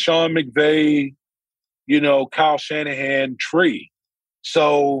comes from that Sean McVay, Kyle Shanahan tree.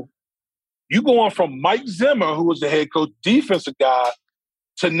 So you going from Mike Zimmer, who was the head coach, defensive guy,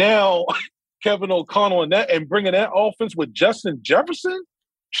 to now Kevin O'Connell and bringing that offense with Justin Jefferson.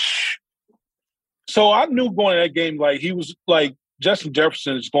 So I knew going to that game, like he was like Justin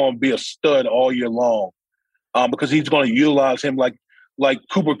Jefferson is going to be a stud all year long, because he's going to utilize him like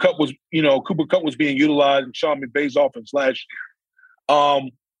Cooper Kupp was. Cooper Kupp was being utilized in Sean McVay's offense last year.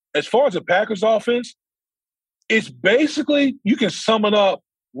 As far as the Packers offense, it's basically, you can sum it up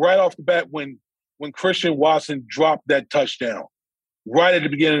right off the bat when Christian Watson dropped that touchdown right at the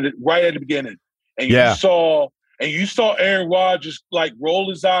beginning, and you saw Aaron Rodgers like roll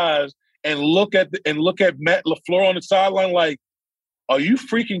his eyes and look at Matt LaFleur on the sideline like, are you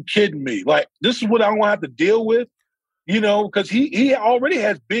freaking kidding me? Like, this is what I'm gonna have to deal with, because he already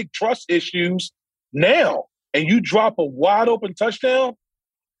has big trust issues now, and you drop a wide open touchdown.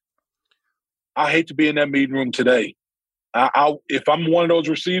 I hate to be in that meeting room today. If I'm one of those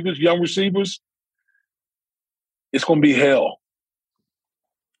receivers, young receivers, it's going to be hell.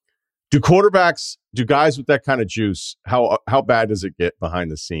 Do guys with that kind of juice, how bad does it get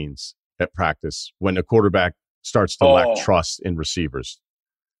behind the scenes at practice when a quarterback starts to lack trust in receivers?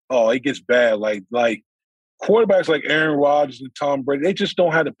 Oh, it gets bad. Like quarterbacks like Aaron Rodgers and Tom Brady, they just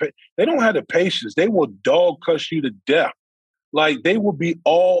don't have the patience. They will dog cuss you to death. Like, they will be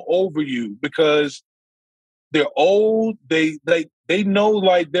all over you because they're old. They know,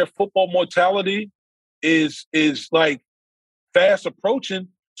 like, their football mortality is like fast approaching.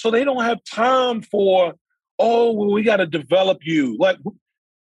 So they don't have time for, we got to develop you. Like,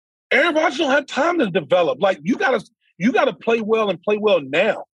 Aaron Rodgers don't have time to develop. Like, you gotta play well and play well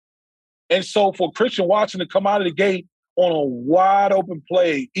now. And so for Christian Watson to come out of the gate on a wide open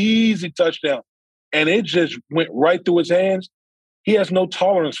play, easy touchdown, and it just went right through his hands, he has no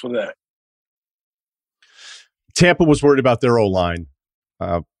tolerance for that. Tampa was worried about their O-line.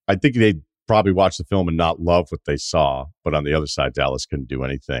 I think they probably watched the film and not love what they saw. But on the other side, Dallas couldn't do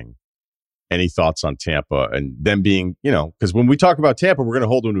anything. Any thoughts on Tampa and them being, because when we talk about Tampa, we're going to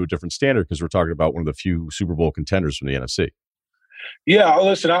hold them to a different standard because we're talking about one of the few Super Bowl contenders from the NFC. Yeah,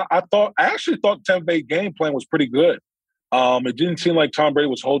 listen, I actually thought Tampa Bay game plan was pretty good. It didn't seem like Tom Brady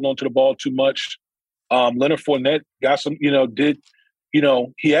was holding on to the ball too much. Leonard Fournette got some,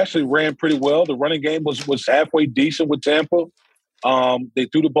 he actually ran pretty well. The running game was halfway decent with Tampa. They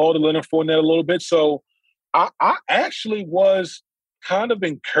threw the ball to Leonard Fournette a little bit. So I actually was kind of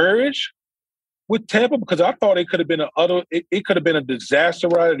encouraged with Tampa because I thought it could have been a disaster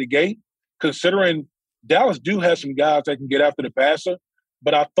right at the gate, considering Dallas do have some guys that can get after the passer.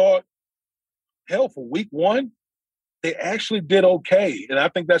 But I thought, hell, for week one, they actually did okay. And I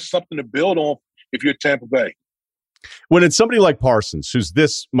think that's something to build on if you're Tampa Bay. When it's somebody like Parsons, who's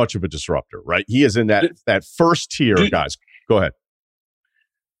this much of a disruptor, right? He is in that first tier, guys. Go ahead.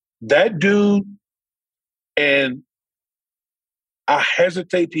 That dude, and I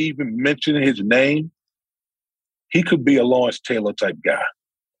hesitate to even mention his name, he could be a Lawrence Taylor type guy.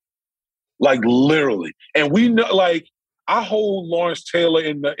 Like, literally. And we know, like, I hold Lawrence Taylor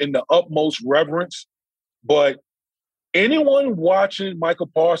in the utmost reverence, but anyone watching Michael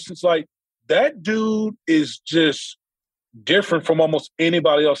Parsons, like, that dude is just different from almost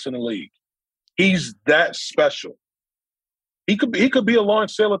anybody else in the league. He's that special. He could be a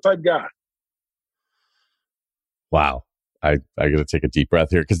Lawrence Taylor type guy. Wow. I got to take a deep breath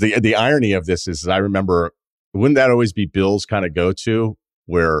here because the irony of this is I remember, wouldn't that always be Bill's kind of go-to,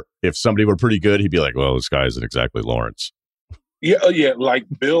 where if somebody were pretty good, he'd be like, well, this guy isn't exactly Lawrence. Yeah, like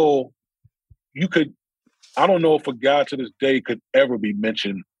Bill, I don't know if a guy to this day could ever be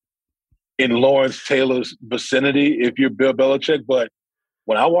mentioned in Lawrence Taylor's vicinity if you're Bill Belichick, but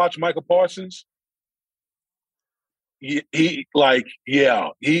When I watch Michael Parsons, he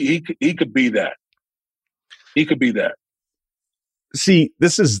could be that. He could be that. See,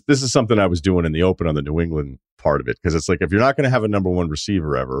 this is something I was doing in the open on the New England part of it, because it's like, if you're not going to have a number one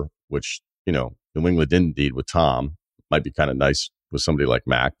receiver ever, which, New England did indeed with Tom, might be kind of nice with somebody like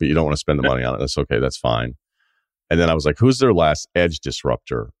Mac, but you don't want to spend the money on it. That's okay. That's fine. And then I was like, who's their last edge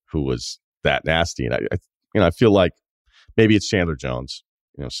disruptor who was that nasty? And I feel like maybe it's Chandler Jones,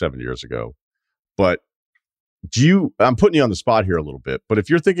 7 years ago. But I'm putting you on the spot here a little bit, but if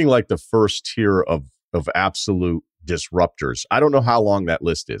you're thinking like the first tier of absolute disruptors, I don't know how long that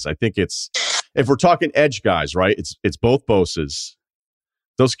list is. I think if we're talking edge guys, right? It's both Bosa's.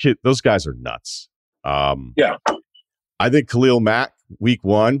 Those guys are nuts. Yeah. I think Khalil Mack, week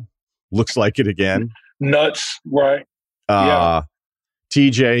 1, looks like it again. Nuts, right?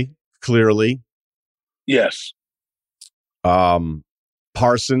 TJ, clearly. Yes.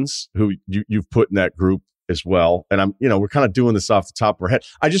 Parsons, who you've put in that group as well. And we're kind of doing this off the top of our head.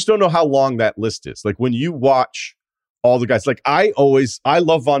 I just don't know how long that list is. Like, when you watch all the guys, like I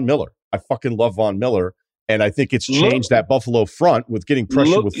love Von Miller. I fucking love Von Miller. And I think it's changed that Buffalo front with getting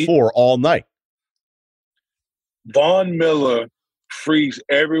pressure with 4 all night. Von Miller frees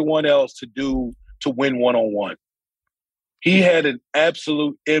everyone else to win one-on-one. He had an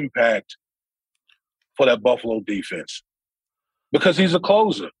absolute impact for that Buffalo defense because he's a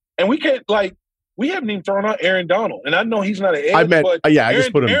closer. And we haven't even thrown out Aaron Donald. And I know he's not an edge,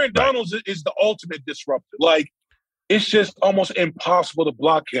 but Aaron Donald is the ultimate disruptor. Like, it's just almost impossible to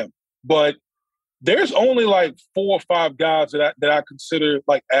block him. But there's only like 4 or 5 guys that I consider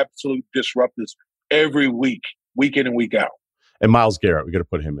like absolute disruptors every week in and week out. And Myles Garrett, we got to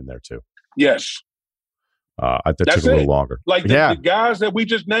put him in there too. Yes. That took a little longer. Like the guys that we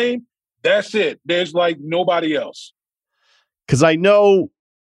just named, that's it. There's like nobody else. Because I know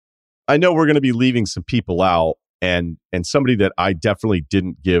we're going to be leaving some people out, and somebody that I definitely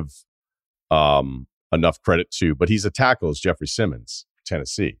didn't give enough credit to, but he's a tackle, is Jeffrey Simmons,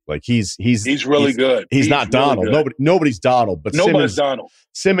 Tennessee. Like he's really good. He's not Donald. Really nobody's Donald, but nobody's Donald.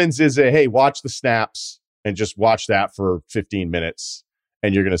 Simmons is watch the snaps and just watch that for 15 minutes,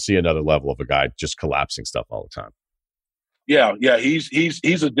 and you're going to see another level of a guy just collapsing stuff all the time. Yeah. He's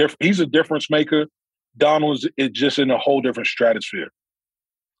a difference maker. Donald is just in a whole different stratosphere.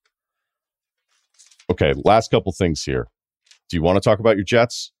 Okay, last couple things here. Do you want to talk about your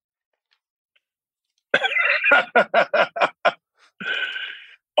Jets?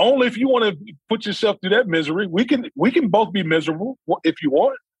 Only if you want to put yourself through that misery. We can both be miserable if you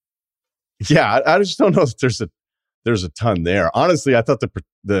want. Yeah, I just don't know if there's a ton there. Honestly, I thought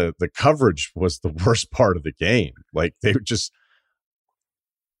the coverage was the worst part of the game. Like, they were just.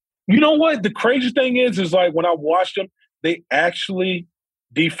 You know what? The crazy thing is like, when I watched them, they actually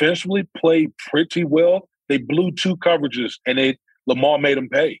defensively played pretty well. They blew 2 coverages, and Lamar made them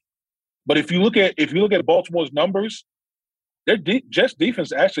pay. But if you look at Baltimore's numbers, their Jets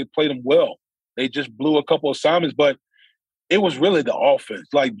defense actually played them well. They just blew a couple of assignments, but it was really the offense.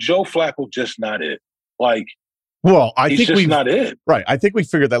 Like, Joe Flacco, just not it. Like, well, I think we've not it. Right. I think we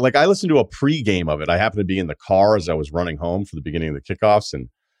figured that. Like, I listened to a pregame of it. I happened to be in the car as I was running home for the beginning of the kickoffs, and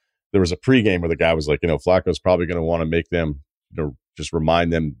there was a pregame where the guy was like, Flacco's probably going to want to make them, just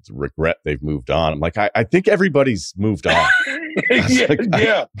remind them to regret they've moved on. I'm like, I think everybody's moved on.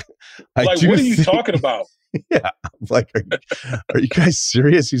 Yeah. What are you talking about? Yeah. I'm like, are you guys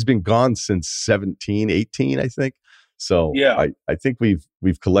serious? He's been gone since 17, 18, I think. So yeah, I think we've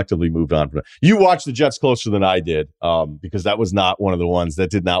collectively moved on from it. You watched the Jets closer than I did, because that was not one of the ones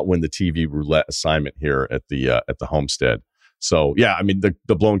that did not win the TV roulette assignment here at the Homestead. So yeah, I mean,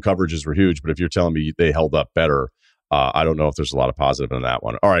 the blown coverages were huge, but if you're telling me they held up better, I don't know if there's a lot of positive in that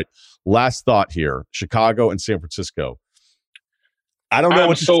one. All right, last thought here: Chicago and San Francisco. I don't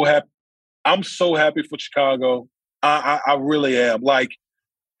know. I'm so happy for Chicago. I really am. Like,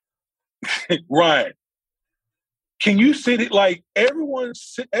 Ryan, can you see it? Like, everyone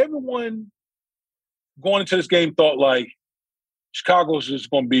going into this game thought like Chicago's just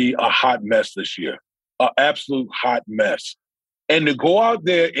going to be a hot mess this year, an absolute hot mess. And to go out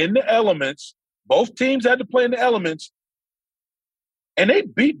there in the elements, both teams had to play in the elements, and they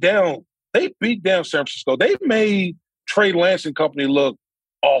beat down San Francisco. They made Trey Lance and company look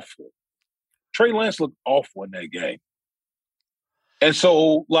awful. Trey Lance looked awful in that game. And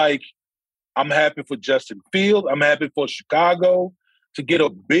so, like, I'm happy for Justin Fields. I'm happy for Chicago to get a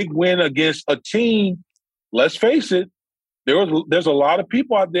big win against a team. Let's face it, there's a lot of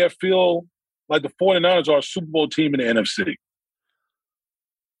people out there feel like the 49ers are a Super Bowl team in the NFC.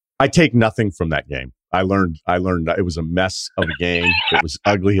 I take nothing from that game. I learned it was a mess of a game. It was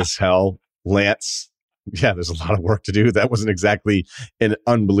ugly as hell. Lance, yeah, there's a lot of work to do. That wasn't exactly an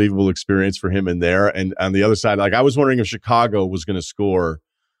unbelievable experience for him in there. And on the other side, like I was wondering if Chicago was going to score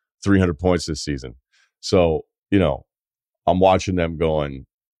 300 points this season. So, I'm watching them going,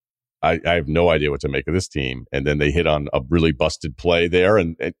 I have no idea what to make of this team. And then they hit on a really busted play there.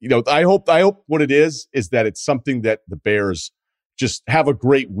 And I hope what it is that it's something that the Bears just have a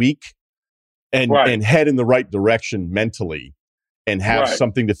great week and head in the right direction mentally and have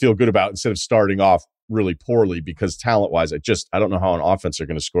something to feel good about instead of starting off really poorly, because talent-wise, I don't know how on offense they're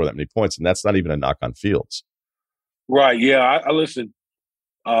going to score that many points, and that's not even a knock on Fields. Right, yeah. I listen,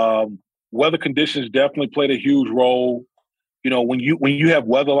 weather conditions definitely played a huge role. When you have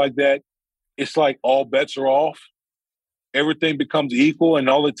weather like that, it's like all bets are off. Everything becomes equal, and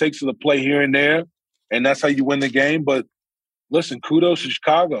all it takes is a play here and there, and that's how you win the game. But listen, kudos to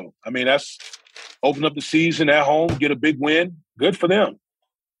Chicago. I mean, that's open up the season at home, get a big win. Good for them.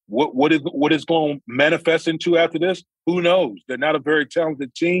 What is going to manifest into after this? Who knows? They're not a very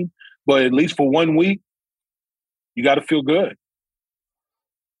talented team, but at least for 1 week, you got to feel good.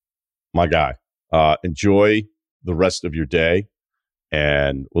 My guy, enjoy the rest of your day,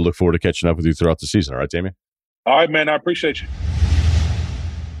 and we'll look forward to catching up with you throughout the season. All right, Damien? All right, man. I appreciate you.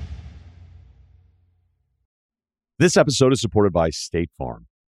 This episode is supported by State Farm.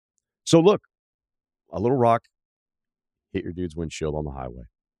 So look, a little rock hit your dude's windshield on the highway.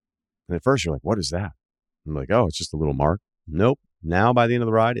 And at first you're like, what is that? I'm like, oh, it's just a little mark. Nope. Now by the end of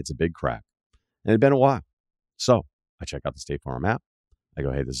the ride, it's a big crack. And it had been a while. So I check out the State Farm app. I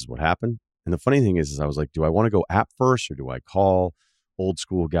go, hey, this is what happened. And the funny thing is I was like, do I want to go app first or do I call? Old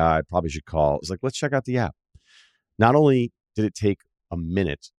school guy, probably should call. It's like, let's check out the app. Not only did it take a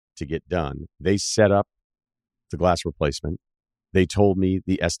minute to get done, they set up the glass replacement. They told me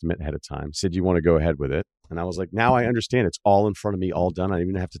the estimate ahead of time, said, you want to go ahead with it? And I was like, now I understand. It's all in front of me, all done. I don't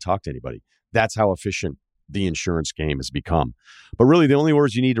even have to talk to anybody. That's how efficient the insurance game has become. But really, the only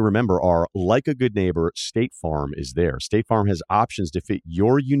words you need to remember are, like a good neighbor, State Farm is there. State Farm has options to fit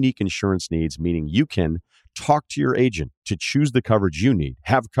your unique insurance needs, meaning you can talk to your agent to choose the coverage you need,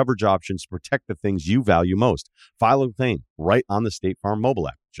 have coverage options to protect the things you value most, file a claim right on the State Farm mobile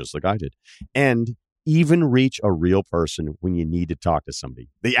app, just like I did, and even reach a real person when you need to talk to somebody.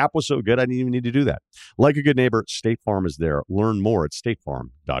 The app was so good, I didn't even need to do that. Like a good neighbor, State Farm is there. Learn more at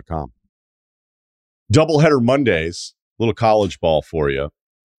statefarm.com. Doubleheader Mondays, little college ball for you.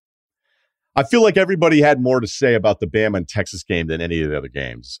 I feel like everybody had more to say about the Bama and Texas game than any of the other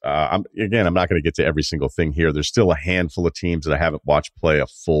games. I'm not going to get to every single thing here. There's still a handful of teams that I haven't watched play a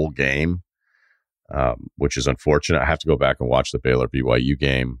full game, which is unfortunate. I have to go back and watch the Baylor-BYU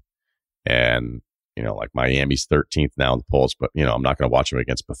game. And, like Miami's 13th now in the polls, but, I'm not going to watch them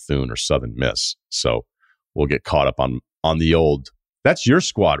against Bethune or Southern Miss. So we'll get caught up on the old. That's your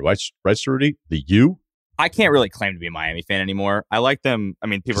squad, right, Rudy? The U? I can't really claim to be a Miami fan anymore. I like them. I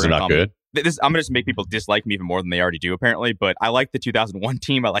mean, people are not good. I'm going to just make people dislike me even more than they already do, apparently. But I like the 2001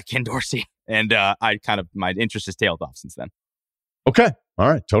 team. I like Ken Dorsey. And my interest has tailed off since then. Okay. All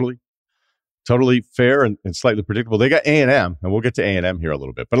right. Totally fair and slightly predictable. They got A&M, and we'll get to A&M here a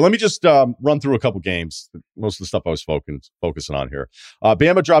little bit. But let me just run through a couple games, most of the stuff I was focusing on here.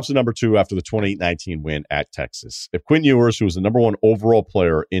 Bama drops to number 2 after the 28-19 win at Texas. If Quinn Ewers, who was the number 1 overall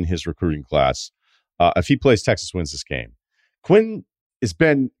player in his recruiting class, if he plays, Texas wins this game. Quinn has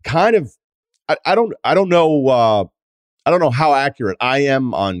been kind of, I don't know how accurate I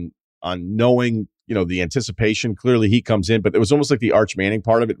am on knowing, the anticipation. Clearly he comes in, but it was almost like the Arch Manning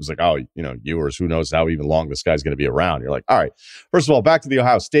part of it. It was like, oh, Ewers, who knows how even long this guy's going to be around. You're like, all right, first of all, back to the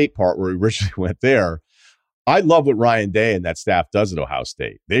Ohio State part where we originally went there. I love what Ryan Day and that staff does at Ohio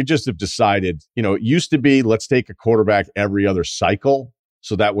State. They just have decided, it used to be, let's take a quarterback every other cycle.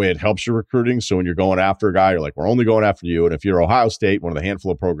 So that way it helps your recruiting. So when you're going after a guy, you're like, we're only going after you. And if you're Ohio State, one of the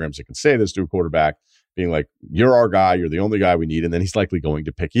handful of programs that can say this to a quarterback, being like, you're our guy, you're the only guy we need. And then he's likely going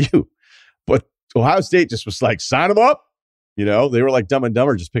to pick you. But Ohio State just was like, sign him up. They were like Dumb and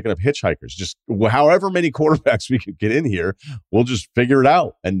Dumber, just picking up hitchhikers. Just however many quarterbacks we could get in here, we'll just figure it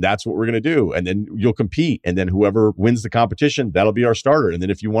out. And that's what we're going to do. And then you'll compete. And then whoever wins the competition, that'll be our starter. And then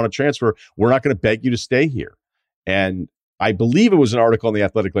if you want to transfer, we're not going to beg you to stay here. And I believe it was an article in The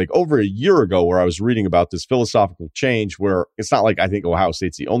Athletic like over a year ago where I was reading about this philosophical change where it's not like I think Ohio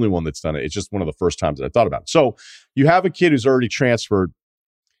State's the only one that's done it. It's just one of the first times that I thought about it. So you have a kid who's already transferred,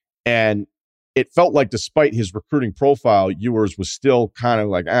 and it felt like despite his recruiting profile, Ewers was still kind of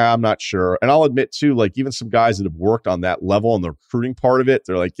like, I'm not sure. And I'll admit too, like even some guys that have worked on that level on the recruiting part of it,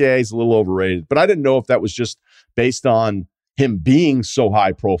 they're like, yeah, he's a little overrated. But I didn't know if that was just based on him being so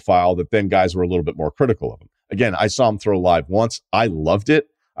high profile that then guys were a little bit more critical of him. Again, I saw him throw live once. I loved it.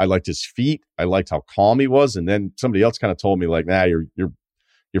 I liked his feet. I liked how calm he was. And then somebody else kind of told me like, nah,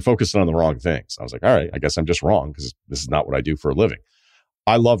 you're focusing on the wrong things. I was like, all right, I guess I'm just wrong because this is not what I do for a living.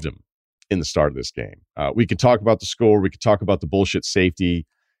 I loved him in the start of this game. We could talk about the score. We could talk about the bullshit safety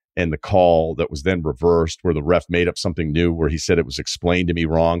and the call that was then reversed where the ref made up something new where he said it was explained to me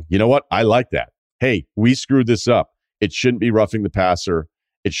wrong. You know what? I like that. Hey, we screwed this up. It shouldn't be roughing the passer.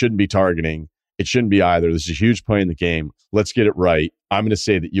 It shouldn't be targeting. It shouldn't be either. This is a huge play in the game. Let's get it right. I'm going to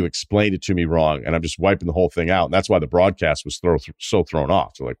say that you explained it to me wrong, and I'm just wiping the whole thing out. And that's why the broadcast was so thrown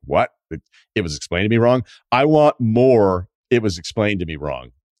off. So like, what? It was explained to me wrong? I want more it was explained to me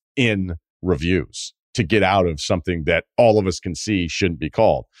wrong in reviews to get out of something that all of us can see shouldn't be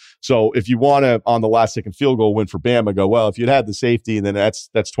called. So if you want to, on the last second field goal win for Bama, go, well, if you'd had the safety and then that's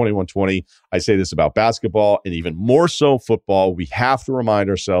 21-20, I say this about basketball and even more so football, we have to remind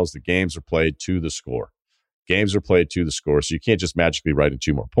ourselves the games are played to the score. Games are played to the score, so you can't just magically write in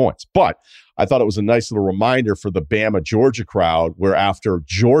 2 more points. But I thought it was a nice little reminder for the Bama-Georgia crowd where after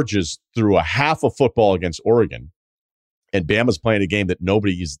Georgia's threw a half of football against Oregon and Bama's playing a game that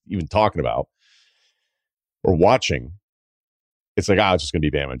nobody is even talking about, or watching, it's like, it's just going to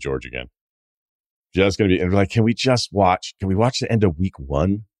be Bama and Georgia again. Just going to be, and we're like, can we watch the end of week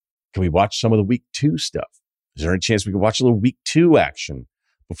 1? Can we watch some of the week 2 stuff? Is there any chance we can watch a little week 2 action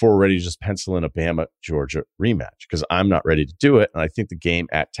before we're ready to just pencil in a Bama-Georgia rematch? Because I'm not ready to do it. And I think the game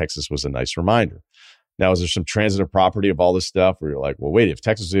at Texas was a nice reminder. Now, is there some transitive property of all this stuff where you're like, well, wait, if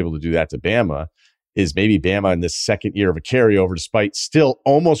Texas was able to do that to Bama, is maybe Bama in this second year of a carryover, despite still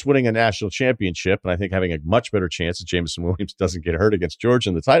almost winning a national championship, and I think having a much better chance that Jameson Williams doesn't get hurt against Georgia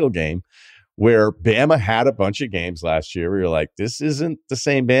in the title game, where Bama had a bunch of games last year where you're like, this isn't the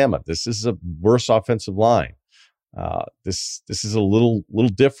same Bama. This is a worse offensive line. This is a little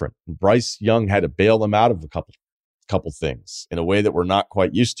different. Bryce Young had to bail them out of a couple things in a way that we're not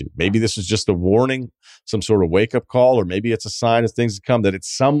quite used to. Maybe this is just a warning, some sort of wake-up call, or maybe it's a sign of things to come that at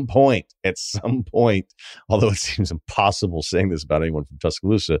some point, although it seems impossible saying this about anyone from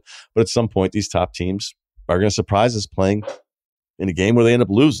Tuscaloosa, but at some point, these top teams are going to surprise us playing in a game where they end up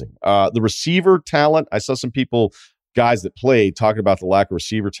losing. The receiver talent, I saw some people, guys that played, talking about the lack of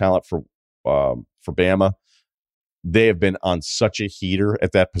receiver talent for Bama. They have been on such a heater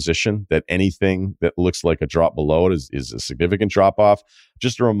at that position that anything that looks like a drop below it is a significant drop off.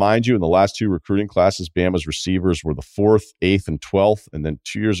 Just to remind you, in the last 2 recruiting classes, Bama's receivers were the 4th, 8th, and 12th. And then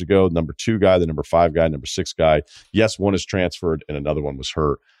 2 years ago, number 2 guy, the number 5 guy, number 6 guy. Yes, one is transferred and another one was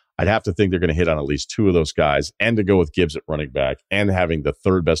hurt. I'd have to think they're going to hit on at least 2 of those guys, and to go with Gibbs at running back and having the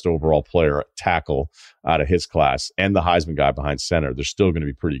 3rd best overall player at tackle out of his class and the Heisman guy behind center. They're still going to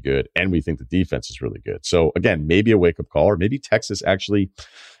be pretty good. And we think the defense is really good. So again, maybe a wake up call, or maybe Texas actually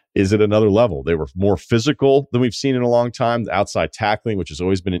is at another level. They were more physical than we've seen in a long time. The outside tackling, which has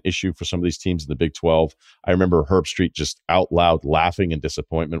always been an issue for some of these teams in the Big 12. I remember Herb Street just out loud laughing in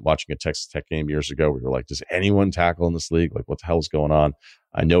disappointment watching a Texas Tech game years ago. We were like, does anyone tackle in this league? Like, what the hell is going on?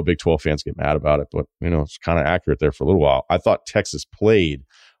 I know Big 12 fans get mad about it, but, it's kind of accurate there for a little while. I thought Texas played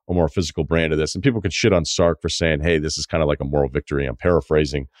a more physical brand of this, and people could shit on Sark for saying, hey, this is kind of like a moral victory. I'm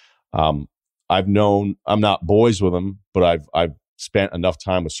paraphrasing. I'm not boys with him, but I've spent enough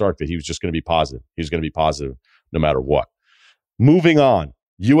time with Sark that he was just going to be positive. He was going to be positive no matter what. Moving on,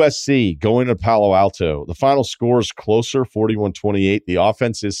 USC going to Palo Alto. The final score is closer, 41-28. The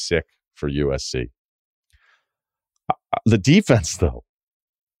offense is sick for USC. The defense, though,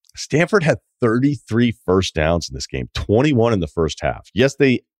 Stanford had 33 first downs in this game, 21 in the first half. Yes,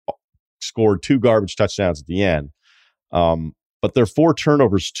 they scored 2 garbage touchdowns at the end, but their 4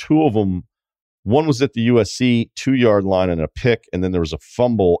 turnovers, 2 of them, one was at the USC 2-yard line and a pick, and then there was a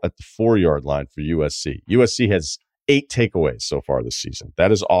fumble at the 4-yard line for USC. USC has 8 takeaways so far this season.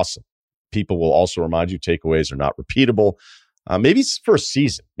 That is awesome. People will also remind you takeaways are not repeatable. Maybe for a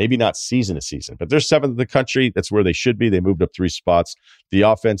season, maybe not season to season, but they're 7th in the country. That's where they should be. They moved up 3 spots. The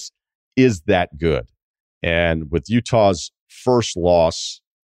offense is that good. And with Utah's first loss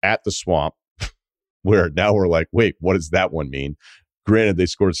at the Swamp, where now we're like, wait, what does that one mean? Granted, they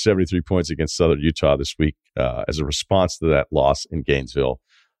scored 73 points against Southern Utah this week as a response to that loss in Gainesville.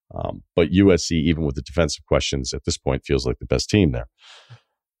 But USC, even with the defensive questions at this point, feels like the best team there.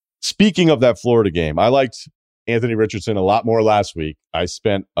 Speaking of that Florida game, I liked Anthony Richardson a lot more last week. I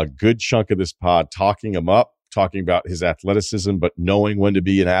spent a good chunk of this pod talking him up, talking about his athleticism, but knowing when to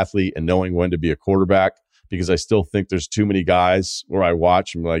be an athlete and knowing when to be a quarterback, because I still think there's too many guys where I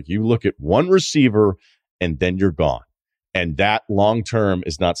watch and like, you look at one receiver and then you're gone. And that long term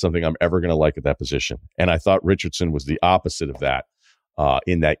is not something I'm ever going to like at that position. And I thought Richardson was the opposite of that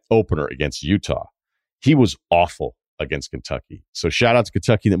in that opener against Utah. He was awful against Kentucky. So shout out to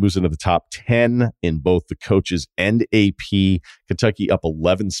Kentucky that moves into the top 10 in both the coaches and AP. Kentucky up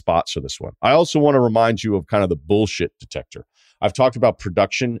 11 spots for this one. I also want to remind you of kind of the bullshit detector. I've talked about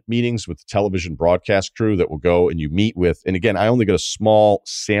production meetings with the television broadcast crew that will go and you meet with. And again, I only got a small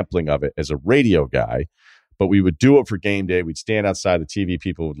sampling of it as a radio guy, but we would do it for game day. We'd stand outside. The TV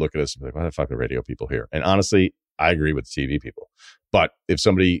people would look at us and be like, why the fuck are radio people here? And honestly, I agree with the TV people. But if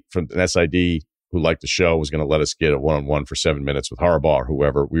somebody from an SID who liked the show was going to let us get a one-on-one for 7 minutes with Harbaugh or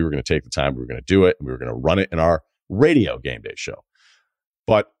whoever, we were going to take the time, we were going to do it, and we were going to run it in our radio game day show.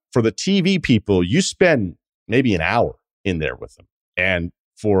 But for the TV people, you spend maybe an hour in there with them. And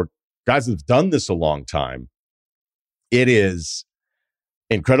for guys that have done this a long time, it is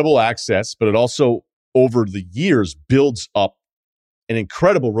incredible access, but it also, over the years, builds up an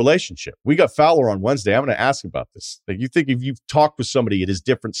incredible relationship. We got Fowler on Wednesday. I'm going to ask about this. Like, you think if you've talked with somebody at his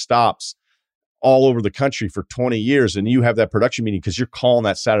different stops all over the country for 20 years and you have that production meeting because you're calling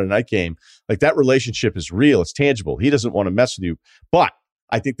that Saturday night game, like that relationship is real. It's tangible. He doesn't want to mess with you. But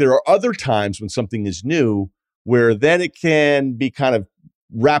I think there are other times when something is new where then it can be kind of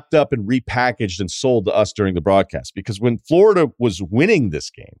wrapped up and repackaged and sold to us during the broadcast. Because when Florida was winning this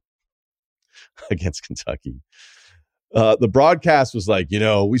game against Kentucky, the broadcast was like,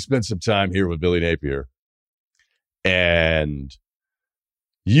 we spent some time here with Billy Napier. And,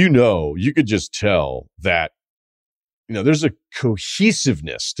 you could just tell that, there's a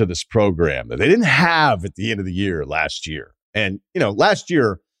cohesiveness to this program that they didn't have at the end of the year last year. And, last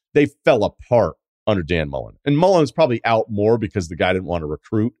year they fell apart under Dan Mullen. And Mullen's probably out more because the guy didn't want to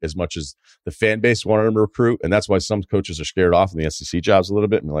recruit as much as the fan base wanted him to recruit. And that's why some coaches are scared off in the SEC jobs a little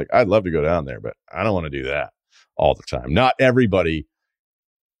bit. And like, I'd love to go down there, but I don't want to do that all the time. Not everybody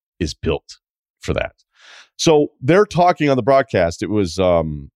is built for that. So they're talking on the broadcast. It was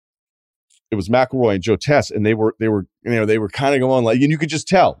McElroy and Joe Tess, and they were kind of going like, and you could just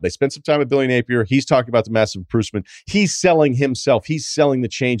tell they spent some time with Billy Napier. He's talking about the massive improvement. He's selling himself. He's selling the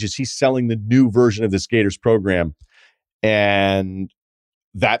changes. He's selling the new version of this Gators program, and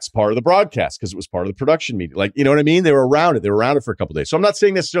that's part of the broadcast because it was part of the production meeting. Like, you know what I mean? They were around it. They were around it for a couple of days. So I'm not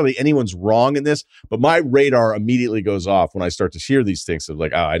saying necessarily anyone's wrong in this, but my radar immediately goes off when I start to hear these things of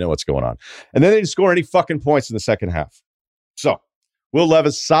like, oh, I know what's going on. And then they didn't score any fucking points in the second half. So Will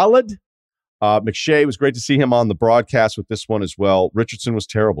Levis, solid. McShay, was great to see him on the broadcast with this one as well. Richardson was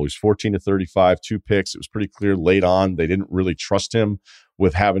terrible. He was 14 to 35, 2 picks. It was pretty clear late on. They didn't really trust him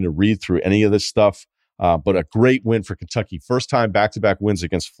with having to read through any of this stuff. But a great win for Kentucky. First time back-to-back wins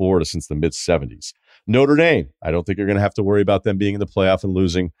against Florida since the mid-'70s. Notre Dame, I don't think you're going to have to worry about them being in the playoff and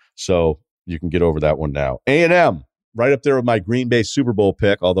losing, so you can get over that one now. A&M, right up there with my Green Bay Super Bowl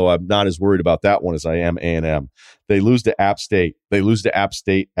pick, although I'm not as worried about that one as I am A&M. They lose to App State. They lose to App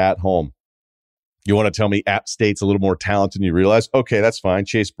State at home. You want to tell me App State's a little more talented than you realize? Okay, that's fine.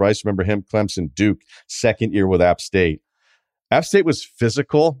 Chase Bryce, remember him? Clemson, Duke, second year with App State. App State was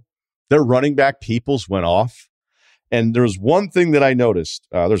physical. Their running back Peoples went off. And there's one thing that I noticed.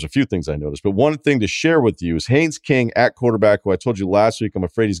 There's a few things I noticed, but one thing to share with you is Haynes King at quarterback, who I told you last week, I'm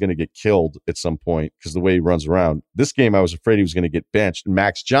afraid he's going to get killed at some point because the way he runs around. This game, I was afraid he was going to get benched. And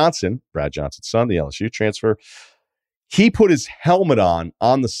Max Johnson, Brad Johnson's son, the LSU transfer, he put his helmet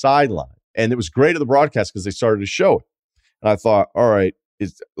on the sideline. And it was great at the broadcast because they started to show it. And I thought, all right,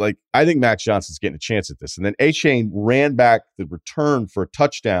 I think Max Johnson's getting a chance at this. And then A-Chain ran back the return for a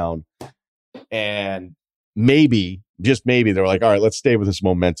touchdown. And maybe, just maybe, they're like, all right, let's stay with this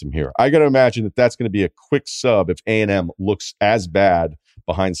momentum here. I got to imagine that that's going to be a quick sub if A&M looks as bad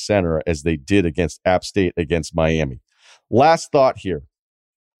behind center as they did against App State against Miami. Last thought here.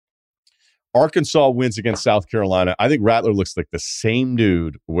 Arkansas wins against South Carolina. I think Rattler looks like the same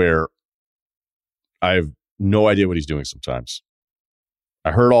dude where I have no idea what he's doing sometimes.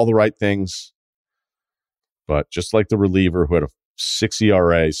 I heard all the right things, but just like the reliever who had a 6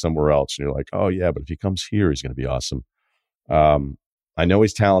 ERA somewhere else, and you're like, oh, yeah, but if he comes here, he's going to be awesome. I know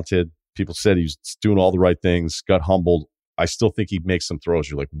he's talented. People said he's doing all the right things, got humbled. I still think he makes some throws.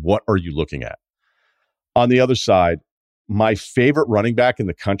 You're like, what are you looking at? On the other side, my favorite running back in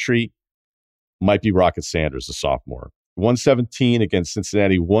the country might be Rocket Sanders, the sophomore. 117 against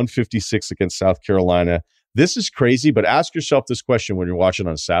Cincinnati, 156 against South Carolina. This is crazy, but ask yourself this question when you're watching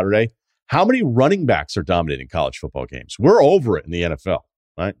on Saturday. How many running backs are dominating college football games? We're over it in the NFL,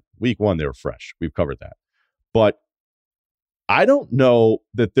 right? Week 1, they were fresh. We've covered that. But I don't know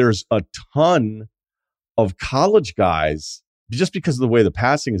that there's a ton of college guys just because of the way the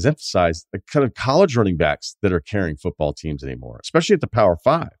passing is emphasized, the kind of college running backs that are carrying football teams anymore, especially at the Power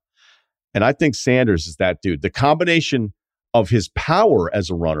 5. And I think Sanders is that dude. The combination of his power as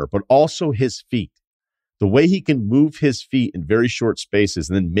a runner, but also his feet, the way he can move his feet in very short spaces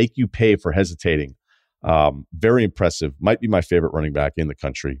and then make you pay for hesitating. Very impressive. Might be my favorite running back in the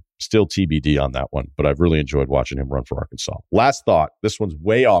country. Still TBD on that one, but I've really enjoyed watching him run for Arkansas. Last thought. This one's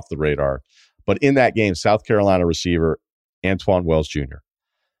way off the radar, but in that game, South Carolina receiver Antoine Wells Jr.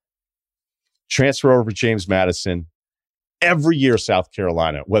 transfer over to James Madison. Every year, South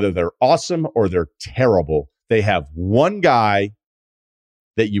Carolina, whether they're awesome or they're terrible, they have one guy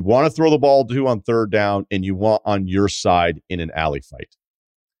that you want to throw the ball to on third down and you want on your side in an alley fight.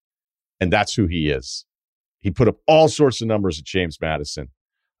 And that's who he is. He put up all sorts of numbers at James Madison.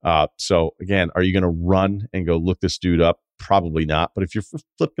 So again, are you going to run and go look this dude up? Probably not. But if you're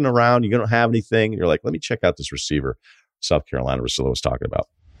flipping around, you don't have anything, you're like, let me check out this receiver South Carolina Russillo was talking about.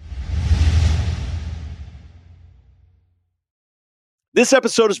 This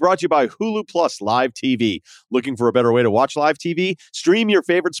episode is brought to you by Hulu Plus Live TV. Looking for a better way to watch live TV? Stream your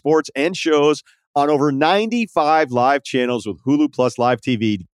favorite sports and shows on over 95 live channels with Hulu Plus Live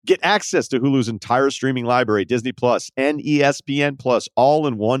TV. Get access to Hulu's entire streaming library, Disney Plus and ESPN Plus, all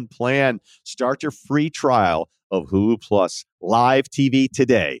in one plan. Start your free trial of Hulu Plus Live TV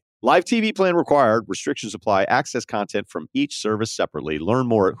today. Live TV plan required. Restrictions apply. Access content from each service separately. Learn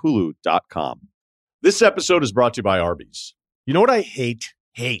more at hulu.com. This episode is brought to you by Arby's. You know what I hate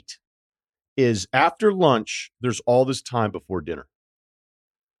is after lunch, there's all this time before dinner.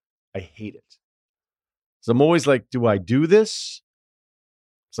 I hate it. So I'm always like, do I do this?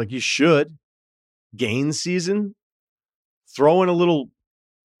 It's like, you should. Gain season, throw in a little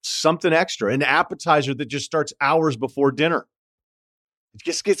something extra, an appetizer that just starts hours before dinner. It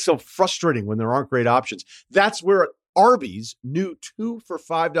just gets so frustrating when there aren't great options. That's where Arby's new 2 for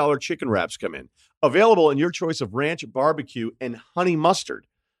 $5 chicken wraps come in. Available in your choice of ranch, barbecue, and honey mustard.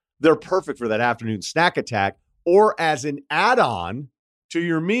 They're perfect for that afternoon snack attack or as an add-on to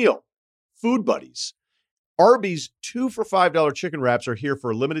your meal. Food Buddies. Arby's 2 for $5 chicken wraps are here for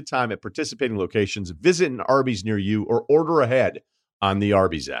a limited time at participating locations. Visit an Arby's near you or order ahead on the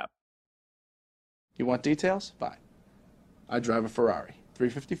Arby's app. You want details? Fine. I drive a Ferrari,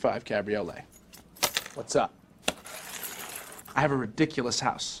 355 Cabriolet. What's up? I have a ridiculous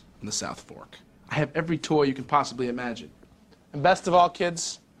house in the South Fork. I have every toy you can possibly imagine. And best of all,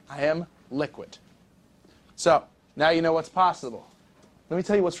 kids, I am liquid. So, now you know what's possible. Let me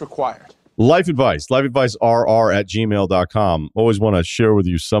tell you what's required. Life advice rr@gmail.com. Always want to share with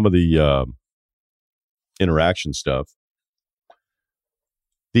you some of the interaction stuff.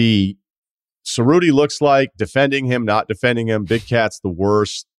 The Cerruti looks like defending him, not defending him. Big Cat's the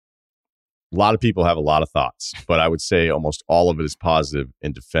worst. A lot of people have a lot of thoughts, but I would say almost all of it is positive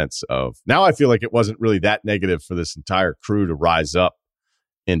in defense of. Now I feel like it wasn't really that negative for this entire crew to rise up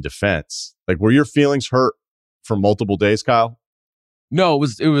in defense. Like, were your feelings hurt for multiple days, Kyle? No,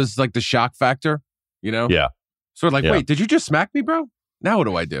 it was like the shock factor, you know? Yeah. Sort of like, Yeah. Wait, did you just smack me, bro? Now what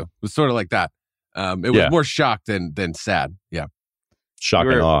do I do? It was sort of like that. It was more shock than sad. Yeah. Shock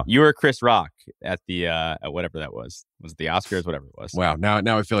and awe. You were Chris Rock at the at whatever that was. Was it the Oscars? Whatever it was. Wow.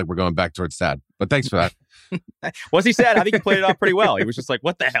 Now I feel like we're going back towards sad. But thanks for that. Was he sad? I think he played it off pretty well. He was just like,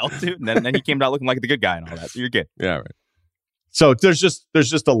 "What the hell, dude?" And then he came out looking like the good guy and all that. So you're good. Yeah. Right. So there's just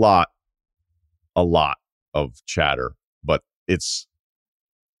a lot of chatter, but it's.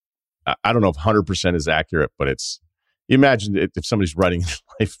 I don't know if 100% is accurate, but it's. You imagine if somebody's writing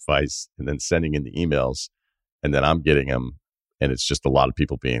life advice and then sending in the emails, and then I'm getting them. And it's just a lot of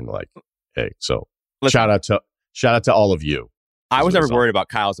people being like, "Hey, so shout out to all of you." I was never worried about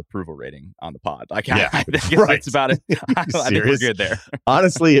Kyle's approval rating on the pod. I think it's about it. I think we're good there.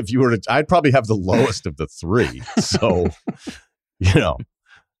 Honestly, if you were to, I'd probably have the lowest of the 3. So,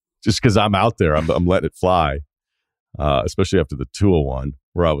 just because I'm out there, I'm letting it fly. Especially after the 201,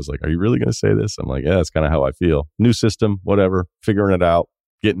 where I was like, "Are you really going to say this?" I'm like, "Yeah, that's kind of how I feel." New system, whatever, figuring it out,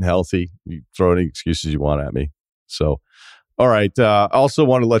 getting healthy. You throw any excuses you want at me. So. All right. I also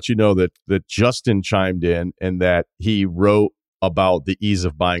want to let you know that Justin chimed in and that he wrote about the ease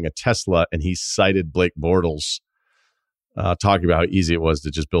of buying a Tesla, and he cited Blake Bortles talking about how easy it was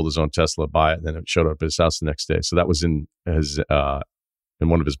to just build his own Tesla, buy it, and then it showed up at his house the next day. So that was in his in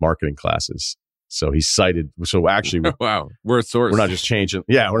one of his marketing classes. So he cited. So actually, wow, we're a source. We're not just changing.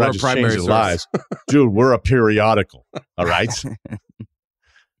 Yeah, we're not just changing source. lives, dude. We're a periodical. All right.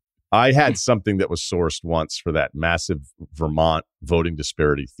 I had something that was sourced once for that massive Vermont voting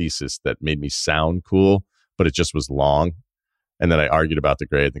disparity thesis that made me sound cool, but it just was long. And then I argued about the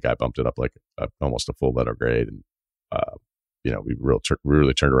grade, and the guy bumped it up like almost a full letter grade. And we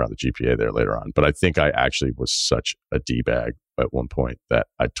really turned around the GPA there later on. But I think I actually was such a D-bag at one point that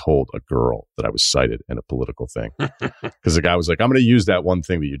I told a girl that I was cited in a political thing. Because the guy was like, I'm going to use that one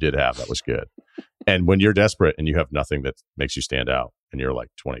thing that you did have. That was good. And when you're desperate and you have nothing that makes you stand out and you're like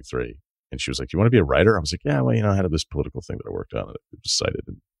 23, and she was like, do you want to be a writer? I was like, yeah, well, I had this political thing that I worked on and it was cited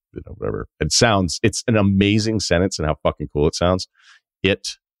and whatever. It's an amazing sentence and how fucking cool it sounds.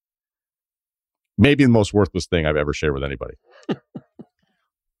 It may be the most worthless thing I've ever shared with anybody. All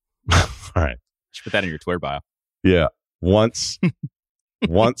right. You should put that in your Twitter bio. Yeah. Once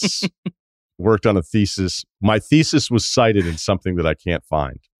worked on a thesis. My thesis was cited in something that I can't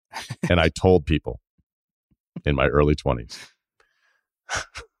find. And I told people in my early 20s.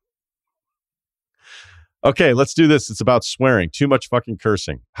 Okay, let's do this. It's about swearing. Too much fucking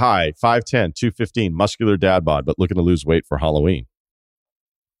cursing. Hi, 5'10", 215, muscular dad bod, but looking to lose weight for Halloween.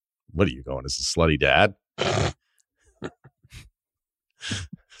 What are you going as a slutty dad?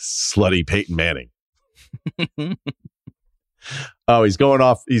 Slutty Peyton Manning. Oh, he's going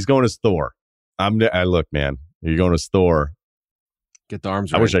as Thor. Look, man, you're going as Thor. Get the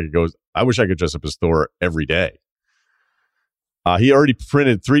arms. I wish I could dress up as Thor every day. He already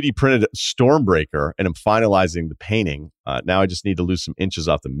 3D printed Stormbreaker, and I'm finalizing the painting. Now I just need to lose some inches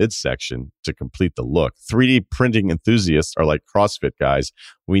off the midsection to complete the look. 3D printing enthusiasts are like CrossFit guys.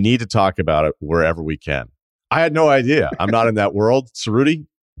 We need to talk about it wherever we can. I had no idea. I'm not in that world. Cerruti?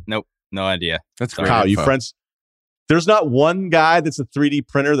 Nope, no idea. That's great. Kyle, you friends? There's not one guy that's a 3D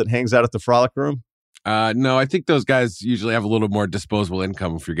printer that hangs out at the Frolic Room? No, I think those guys usually have a little more disposable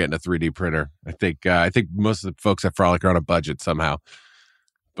income if you're getting a 3D printer. I think most of the folks at Frolic are on a budget somehow.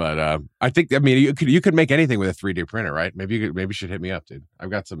 But you could make anything with a 3D printer, right? Maybe you should hit me up, dude. I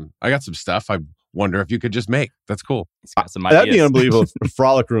got some stuff. I wonder if you could just make. That's cool. It's got some ideas. That'd be unbelievable if the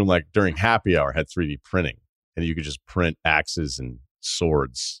Frolic Room, like during happy hour, had 3D printing, and you could just print axes and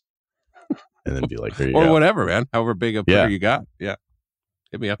swords, and then be like, "Here you or go." whatever, man. However big a printer you got, yeah.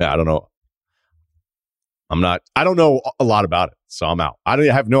 Hit me up. Yeah, I don't know. I don't know a lot about it, so I'm out. I don't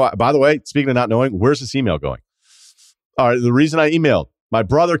have by the way, speaking of not knowing, where's this email going? All right, the reason I emailed, my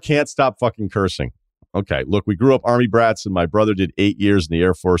brother can't stop fucking cursing. Okay, look, we grew up Army brats, and my brother did 8 years in the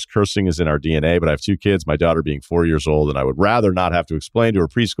Air Force. Cursing is in our DNA, but I have 2 kids, my daughter being 4 years old, and I would rather not have to explain to her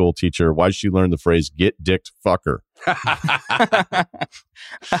preschool teacher why she learned the phrase, get dicked fucker.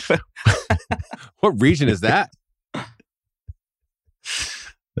 What region is that?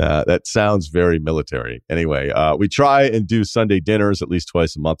 That sounds very military. Anyway, we try and do Sunday dinners at least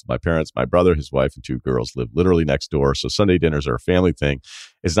twice a month with my parents. My brother, his wife, and 2 girls live literally next door, so Sunday dinners are a family thing.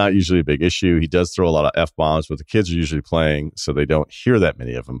 It's not usually a big issue. He does throw a lot of F-bombs, but the kids are usually playing, so they don't hear that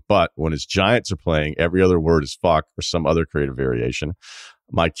many of them. But when his Giants are playing, every other word is fuck or some other creative variation.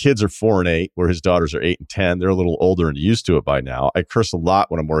 My kids are 4 and 8, where his daughters are 8 and 10. They're a little older and used to it by now. I curse a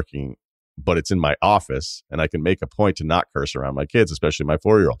lot when I'm working, but it's in my office, and I can make a point to not curse around my kids, especially my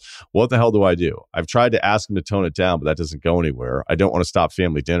 4-year-old. What the hell do I do? I've tried to ask him to tone it down, but that doesn't go anywhere. I don't want to stop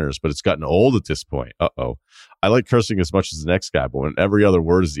family dinners, but it's gotten old at this point. Uh-oh. I like cursing as much as the next guy, but when every other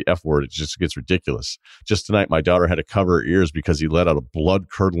word is the F word, it just gets ridiculous. Just tonight, my daughter had to cover her ears because he let out a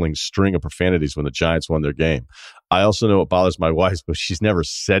blood-curdling string of profanities when the Giants won their game. I also know it bothers my wife, but she's never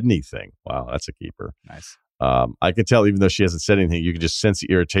said anything. Wow, that's a keeper. Nice. I can tell, even though she hasn't said anything, you can just sense the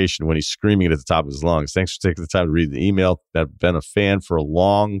irritation when he's screaming it at the top of his lungs. Thanks for taking the time to read the email. I've been a fan for a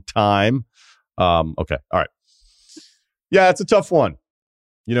long time. Okay. All right. Yeah, it's a tough one.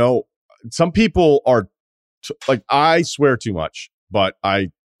 Some people are like, I swear too much, but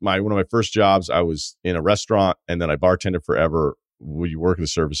one of my first jobs, I was in a restaurant and then I bartended forever. When you work in the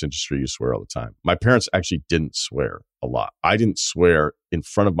service industry, you swear all the time. My parents actually didn't swear a lot. I didn't swear in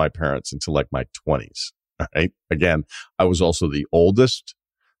front of my parents until like my 20s. Right. Again, I was also the oldest.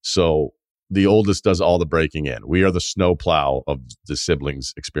 So the oldest does all the breaking in. We are the snowplow of the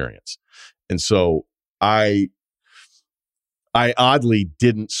siblings experience. And so I oddly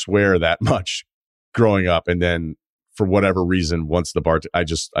didn't swear that much growing up. And then for whatever reason, once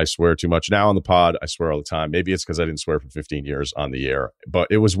I swear too much. Now on the pod, I swear all the time. Maybe it's because I didn't swear for 15 years on the air, but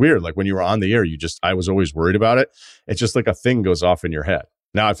it was weird. Like when you were on the air, I was always worried about it. It's just like a thing goes off in your head.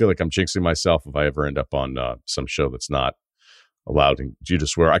 Now I feel like I'm jinxing myself if I ever end up on some show that's not allowing you to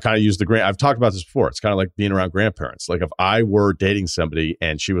swear. I kind of use I've talked about this before. It's kind of like being around grandparents. Like if I were dating somebody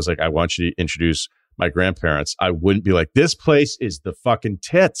and she was like, I want you to introduce my grandparents, I wouldn't be like, this place is the fucking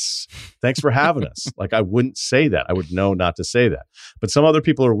tits. Thanks for having us. Like I wouldn't say that. I would know not to say that. But some other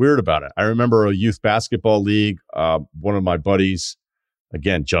people are weird about it. I remember a youth basketball league. One of my buddies,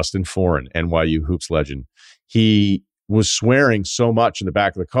 again, Justin Foreign, NYU hoops legend. He was swearing so much in the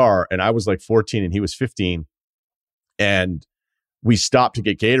back of the car, and I was like 14 and he was 15, and we stopped to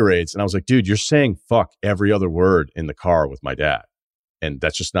get Gatorades. And I was like, dude, you're saying fuck every other word in the car with my dad. And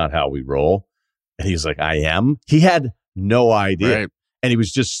that's just not how we roll. And he's like, I am. He had no idea. Right. And he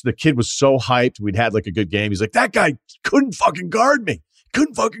was just, the kid was so hyped. We'd had like a good game. He's like, that guy couldn't fucking guard me.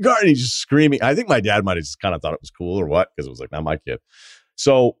 Couldn't fucking guard me. He's just screaming. I think my dad might have just kind of thought it was cool or what, because it was like, not my kid.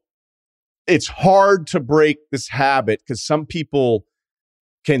 So it's hard to break this habit because some people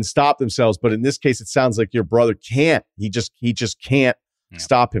can stop themselves. But in this case, it sounds like your brother can't. He just can't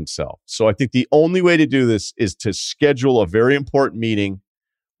stop himself. So I think the only way to do this is to schedule a very important meeting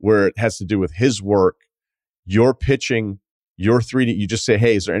where it has to do with his work, your pitching, your 3D. You just say,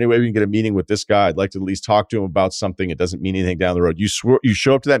 hey, is there any way we can get a meeting with this guy? I'd like to at least talk to him about something. It doesn't mean anything down the road. You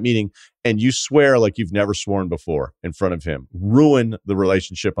show up to that meeting and you swear like you've never sworn before in front of him. Ruin the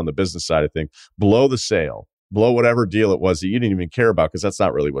relationship on the business side of things. Blow the sale. Blow whatever deal it was that you didn't even care about, because that's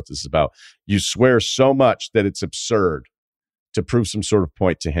not really what this is about. You swear so much that it's absurd to prove some sort of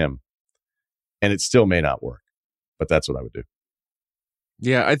point to him. And it still may not work. But that's what I would do.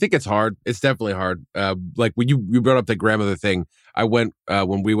 Yeah, I think it's hard. It's definitely hard. Like when you brought up the grandmother thing, I went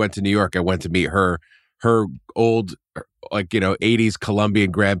when we went to New York. I went to meet her old, like 80s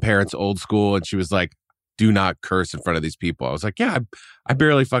Colombian grandparents, old school, and she was like, "Do not curse in front of these people." I was like, "Yeah, I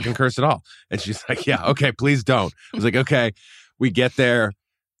barely fucking curse at all." And she's like, "Yeah, okay, please don't." I was like, "Okay." We get there.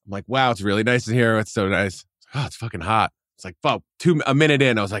 I'm like, "Wow, it's really nice in here. It's so nice." Oh, it's fucking hot. It's like, fuck, a minute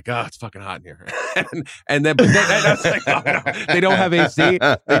in, I was like, oh, it's fucking hot in here. and then, but then I was like, oh, no. They don't have AC.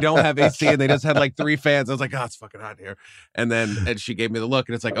 They don't have AC, and they just had like 3 fans. I was like, oh, it's fucking hot in here. And she gave me the look,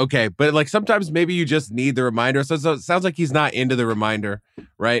 and it's like, okay. But like sometimes maybe you just need the reminder. So it sounds like he's not into the reminder,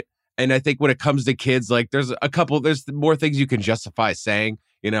 right? And I think when it comes to kids, like there's more things you can justify saying,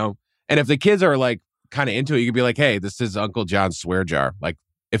 And if the kids are like kind of into it, you could be like, hey, this is Uncle John's swear jar. Like,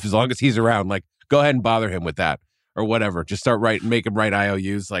 as long as he's around, like, go ahead and bother him with that. Or whatever, just make him write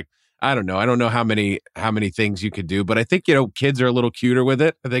IOUs. Like, I don't know how many things you could do, but I think kids are a little cuter with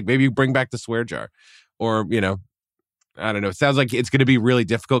it. I think maybe you bring back the swear jar, or I don't know. It sounds like it's going to be really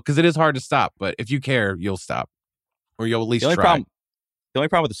difficult because it is hard to stop. But if you care, you'll stop, or you'll at least try. The only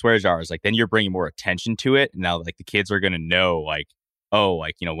problem with the swear jar is like then you're bringing more attention to it. And now like the kids are going to know like, oh,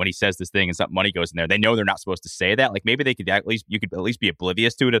 like when he says this thing and some money goes in there, they know they're not supposed to say that. Like maybe you could at least be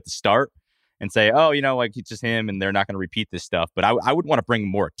oblivious to it at the start. And say, oh, like it's just him and they're not going to repeat this stuff. But I would want to bring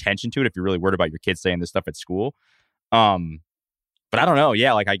more attention to it if you're really worried about your kids saying this stuff at school. But I don't know.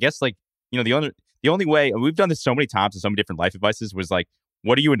 Yeah, like I guess like, the only way, and we've done this so many times in so many different life advices, was like,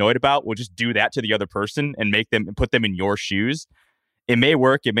 what are you annoyed about? We'll just do that to the other person and put them in your shoes. It may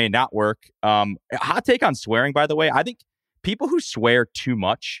work. It may not work. Hot take on swearing, by the way. I think people who swear too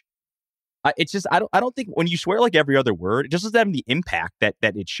much, I don't think when you swear like every other word, it just doesn't have the impact that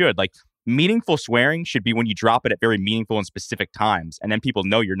it should. Like, meaningful swearing should be when you drop it at very meaningful and specific times, and then people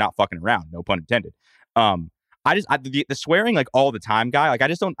know you're not fucking around. No pun intended. The swearing like all the time guy, like I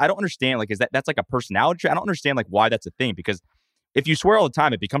don't understand. Like, that's like a personality trait? I don't understand like why that's a thing, because if you swear all the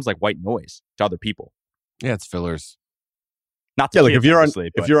time, it becomes like white noise to other people. Yeah, it's fillers. Not to like kids,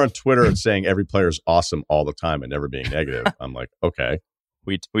 if you're on Twitter and saying every player is awesome all the time and never being negative, I'm like, okay,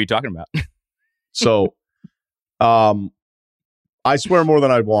 what are you talking about? So, I swear more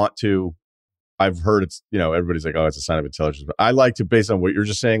than I'd want to. I've heard it's, everybody's like, oh, it's a sign of intelligence. But I like to, based on what you're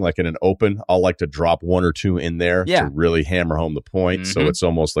just saying, like in an open, I'll like to drop 1 or 2 in there to really hammer home the point. Mm-hmm. So it's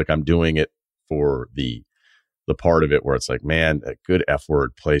almost like I'm doing it for the part of it where it's like, man, a good F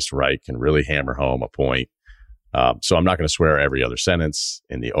word placed right can really hammer home a point. So I'm not going to swear every other sentence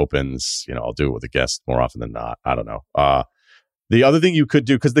in the opens. I'll do it with a guest more often than not. I don't know. The other thing you could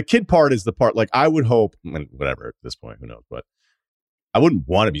do, because the kid part is the part, like I would hope, and whatever at this point, who knows, but I wouldn't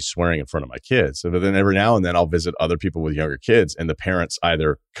want to be swearing in front of my kids. But then every now and then I'll visit other people with younger kids, and the parents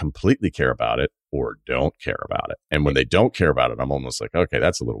either completely care about it or don't care about it. And when they don't care about it, I'm almost like, okay,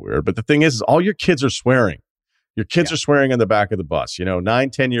 that's a little weird. But the thing is all your kids are swearing. Your kids are swearing on the back of the bus. 9,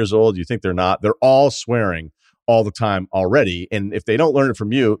 10 years old, you think they're not. They're all swearing all the time already. And if they don't learn it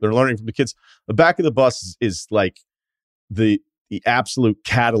from you, they're learning from the kids. The back of the bus is like the absolute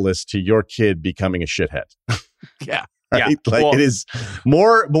catalyst to your kid becoming a shithead. Yeah. Right? Yeah. Like it is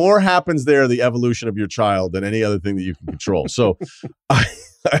more happens there, the evolution of your child, than any other thing that you can control. So I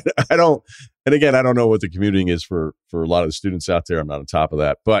don't, and again, I don't know what the commuting is for a lot of the students out there. I'm not on top of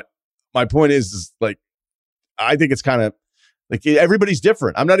that. But my point is like, I think it's kind of like everybody's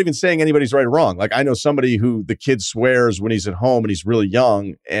different. I'm not even saying anybody's right or wrong. Like I know somebody who the kid swears when he's at home and he's really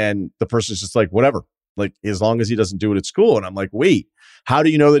young, and the person's just like, whatever, like as long as he doesn't do it at school. And I'm like, wait, how do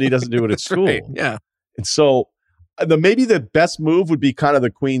you know that he doesn't do it at school? Right. Yeah. And so maybe the best move would be kind of the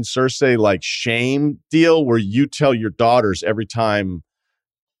Queen Cersei like shame deal, where you tell your daughters every time,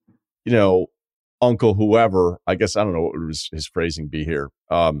 Uncle whoever, I guess, I don't know what would his phrasing be here.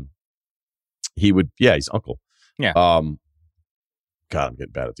 He's uncle. Yeah. God, I'm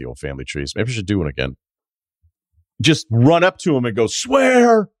getting bad at the old family trees. Maybe I should do one again. Just run up to him and go,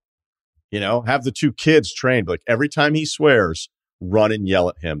 swear. Have the two kids trained. Like every time he swears, run and yell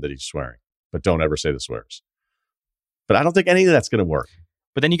at him that he's swearing, but don't ever say the swears. But I don't think any of that's going to work.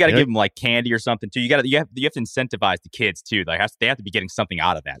 But then you got to give them like candy or something too. You have to incentivize the kids too. Like they have to be getting something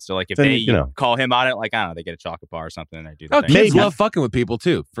out of that. So like if they call him on it, like I don't know, they get a chocolate bar or something and they do that. Kids love fucking with people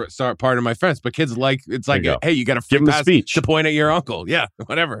too. Part of my friends, but kids like it's like, hey, you got a free pass to point at your uncle. Yeah,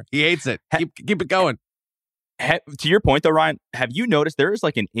 whatever. He hates it. Keep it going. To your point though, Ryan, have you noticed there is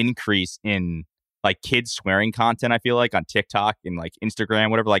like an increase in like kids swearing content? I feel like on TikTok and like Instagram,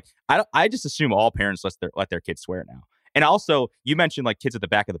 whatever. Like I just assume all parents let their kids swear now. And also, you mentioned like kids at the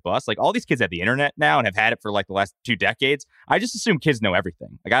back of the bus. Like all these kids have the internet now and have had it for like the last 2 decades. I just assume kids know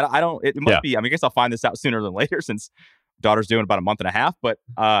everything. Like I don't. It must be. I mean, I guess I'll find this out sooner than later since daughter's doing about a month and a half. But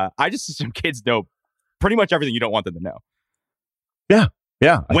I just assume kids know pretty much everything you don't want them to know.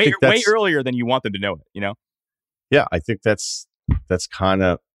 Yeah. Way earlier than you want them to know it. Yeah, I think that's kind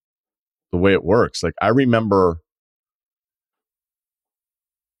of the way it works. Like I remember,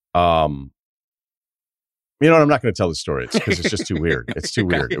 I'm not going to tell the story. It's because it's just too weird. It's too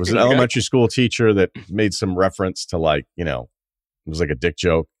weird. It was an elementary school teacher that made some reference to like, it was like a dick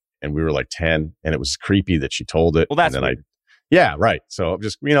joke, and we were like 10, and it was creepy that she told it. Well, that's and then yeah, right. So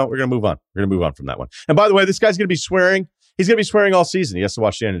just, we're going to move on. We're going to move on from that one. And by the way, this guy's going to be swearing. He's going to be swearing all season. He has to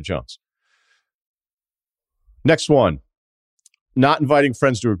watch Daniel Jones. Next one, not inviting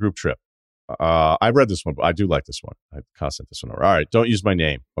friends to a group trip. I read this one, but I do like this one. I sent this one over. All right, don't use my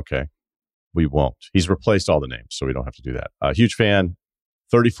name. Okay, we won't. He's replaced all the names, so we don't have to do that. Huge fan,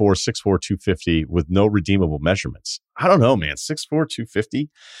 34, 6'4", 250 with no redeemable measurements. I don't know, man. 6'4", 250.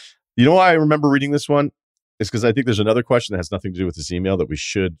 You know why I remember reading this one? It's because I think there's another question that has nothing to do with this email that we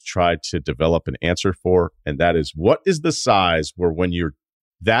should try to develop an answer for, and that is, what is the size where when you're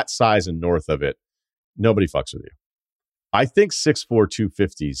that size and north of it, nobody fucks with you? I think 6'4",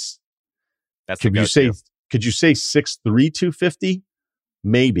 250s. Could you say 6'3", 250?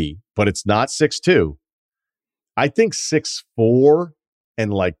 Maybe, but it's not 6'2". I think 6'4"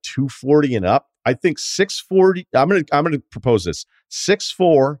 and like 240 and up. I think 640. I'm gonna propose this: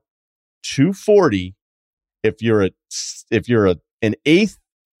 6'4", 240. If you're an eighth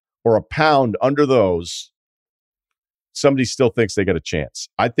or a pound under those, somebody still thinks they got a chance.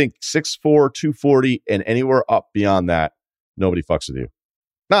 I think 6'4", 240, and anywhere up beyond that, nobody fucks with you.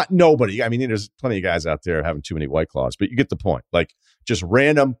 Not nobody. I mean, there's plenty of guys out there having too many White Claws, but you get the point. Like just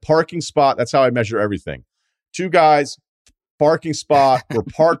random parking spot. That's how I measure everything. 2 guys, parking spot. We're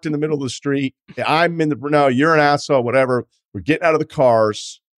parked in the middle of the street. You're an asshole, whatever. We're getting out of the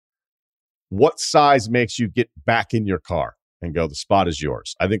cars. What size makes you get back in your car and go, the spot is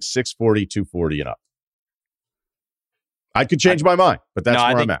yours? I think 640, 240 and up. I could change my mind, but that's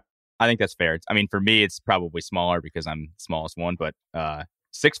where I'm at. I think that's fair. I mean, for me, it's probably smaller because I'm the smallest one, but 6'4",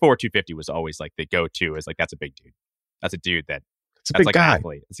 250 was always like the go-to. Is like, that's a big dude. That's a dude that's a big like guy. An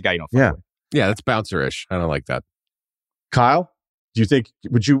athlete. It's a guy you don't fuck with. Yeah, that's bouncer-ish. I don't like that. Kyle, do you think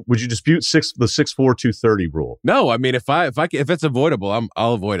would you dispute the 6'4", 230 rule? No, I mean if it's avoidable,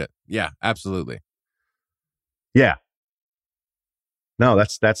 I'll avoid it. Yeah, absolutely. Yeah. No,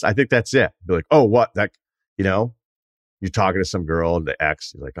 that's I think that's it. Be like, oh, what that you're talking to some girl and the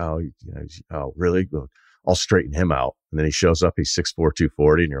ex, you're like, oh, really? Well, I'll straighten him out. And then he shows up, he's 6'4",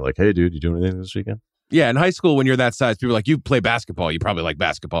 240, and you're like, hey, dude, you doing anything this weekend? Yeah, in high school, when you're that size, people are like, you play basketball, you probably like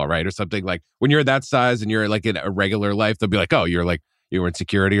basketball, right? Or something. Like when you're that size and you're like in a regular life, they'll be like, oh, you were in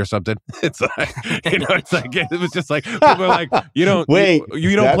security or something. It's like, it's like, it was just like, people are like, you don't play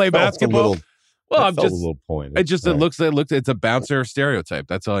basketball. Well, I'm just a little point. It's a bouncer stereotype.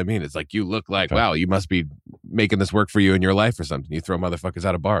 That's all I mean. It's like, you look like, wow, you must be making this work for you in your life or something. You throw motherfuckers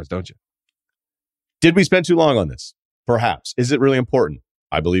out of bars, don't you? Did we spend too long on this? Perhaps. Is it really important?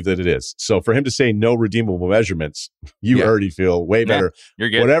 I believe that it is. So for him to say no redeemable measurements, you already feel way better. You're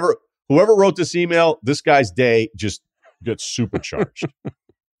good. Whoever wrote this email, this guy's day just gets supercharged.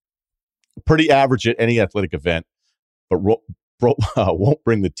 Pretty average at any athletic event, but won't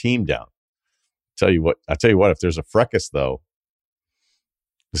bring the team down. I tell you what, if there's a fracas though,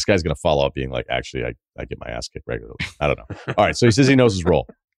 this guy's going to follow up being like, actually, I get my ass kicked regularly. I don't know. All right. So he says he knows his role.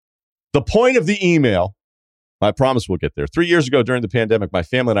 The point of the email, I promise we'll get there. 3 years ago during the pandemic, my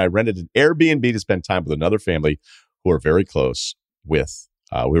family and I rented an Airbnb to spend time with another family who are very close with.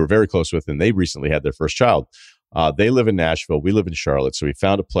 We were very close with, and they recently had their first child. They live in Nashville. We live in Charlotte. So we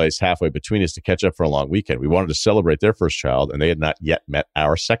found a place halfway between us to catch up for a long weekend. We wanted to celebrate their first child, and they had not yet met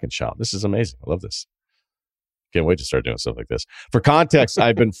our second child. This is amazing. I love this. Can't wait to start doing stuff like this. For context,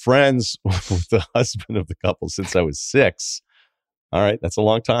 I've been friends with the husband of the couple since I was 6. All right, that's a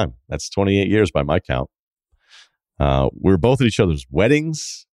long time. That's 28 years by my count. We were both at each other's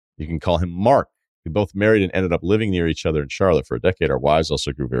weddings. You can call him Mark. We both married and ended up living near each other in Charlotte for a decade. Our wives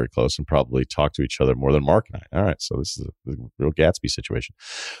also grew very close and probably talked to each other more than Mark and I. All right, so this is a real Gatsby situation.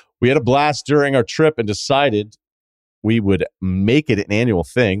 We had a blast during our trip and decided we would make it an annual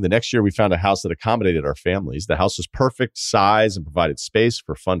thing. The next year, we found a house that accommodated our families. The house was perfect size and provided space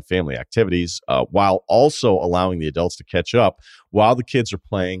for fun family activities, while also allowing the adults to catch up while the kids are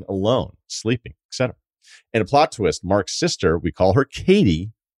playing alone, sleeping, etc. And a plot twist, Mark's sister, we call her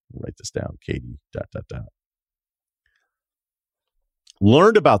Katie. Write this down, Katie, ...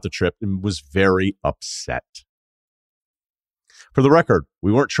 learned about the trip and was very upset. For the record,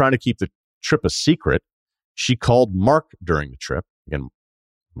 we weren't trying to keep the trip a secret. She called Mark during the trip. Again,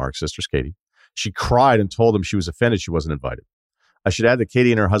 Mark's sister's Katie. She cried and told him she was offended she wasn't invited. I should add that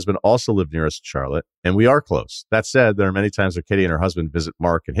Katie and her husband also live near us in Charlotte, and we are close. That said, there are many times where Katie and her husband visit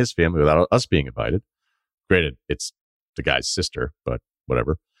Mark and his family without us being invited. Granted, it's the guy's sister, but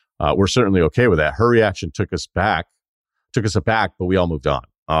whatever. We're certainly okay with that. Her reaction took us aback, but we all moved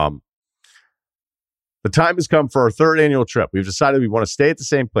on. The time has come for our 3rd annual trip. We've decided we want to stay at the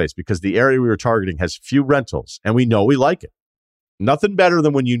same place because the area we were targeting has few rentals, and we know we like it. Nothing better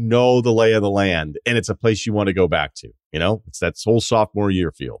than when you know the lay of the land, and it's a place you want to go back to. You know, it's that whole sophomore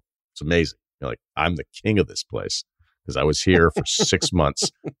year feel. It's amazing. You're like, I'm the king of this place because I was here for 6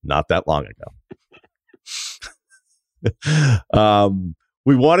 months, not that long ago.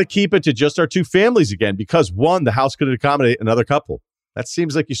 We want to keep it to just our 2 families again because 1, the house could accommodate another couple. That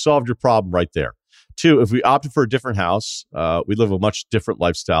seems like you solved your problem right there. 2, if we opted for a different house, we live a much different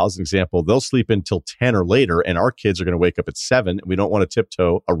lifestyle. As an example, they'll sleep until 10 or later, and our kids are going to wake up at 7, and we don't want to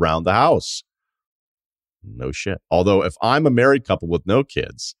tiptoe around the house. No shit. Although if I'm a married couple with no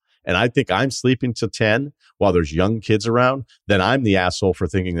kids, and I think I'm sleeping till 10 while there's young kids around, then I'm the asshole for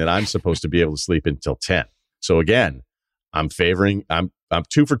thinking that I'm supposed to be able to sleep until 10. So again, I'm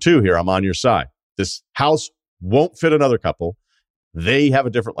 2 for 2 here. I'm on your side. This house won't fit another couple. They have a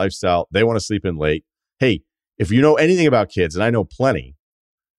different lifestyle. They want to sleep in late. Hey, if you know anything about kids, and I know plenty,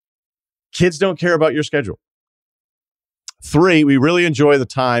 kids don't care about your schedule. 3, we really enjoy the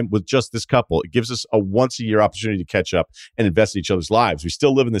time with just this couple. It gives us a once-a-year opportunity to catch up and invest in each other's lives. We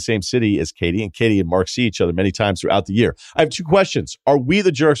still live in the same city as Katie, and Katie and Mark see each other many times throughout the year. I have 2 questions. Are we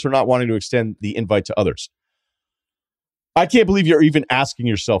the jerks for not wanting to extend the invite to others? I can't believe you're even asking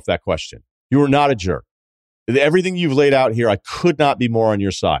yourself that question. You are not a jerk. Everything you've laid out here, I could not be more on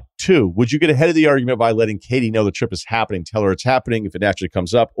your side. 2, would you get ahead of the argument by letting Katie know the trip is happening, tell her it's happening if it naturally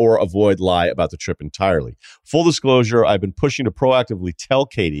comes up, or avoid lie about the trip entirely? Full disclosure, I've been pushing to proactively tell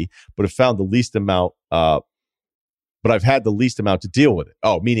Katie, but have found the least amount, but I've had the least amount to deal with it.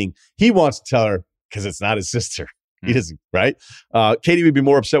 Oh, meaning he wants to tell her because it's not his sister. He doesn't, right? Katie would be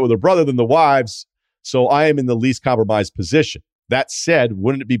more upset with her brother than the wives, so I am in the least compromised position. That said,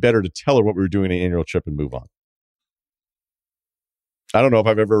 wouldn't it be better to tell her what we were doing on the annual trip and move on? I don't know if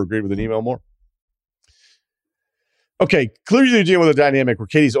I've ever agreed with an email more. Okay, clearly you're dealing with a dynamic where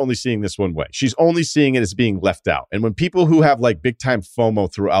Katie's only seeing this one way. She's only seeing it as being left out. And when people who have like big time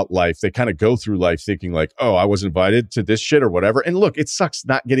FOMO throughout life, they kind of go through life thinking like, oh, I was invited to this shit or whatever. And look, it sucks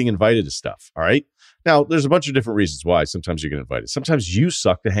not getting invited to stuff. All right. Now, there's a bunch of different reasons why sometimes you get invited. Sometimes you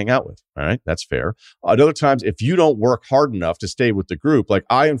suck to hang out with. All right. That's fair. At other times, if you don't work hard enough to stay with the group, like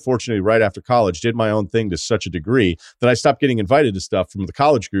I, unfortunately, right after college, did my own thing to such a degree that I stopped getting invited to stuff from the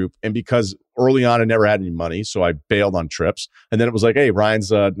college group. And because early on, I never had any money, so I bailed on trips. And then it was like, hey,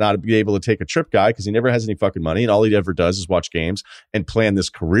 Ryan's not able to take a trip guy because he never has any fucking money. And all he ever does is watch games and plan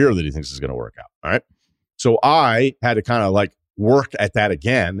this career that he thinks is going to work out. All right. So I had to kind of like work at that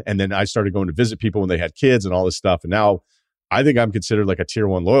again. And then I started going to visit people when they had kids and all this stuff. And now I think I'm considered like a tier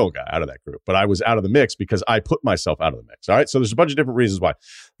 1 loyal guy out of that group. But I was out of the mix because I put myself out of the mix. All right. So there's a bunch of different reasons why.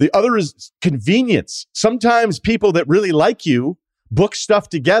 The other is convenience. Sometimes people that really like you book stuff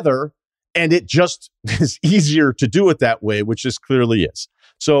together and it just is easier to do it that way, which this clearly is.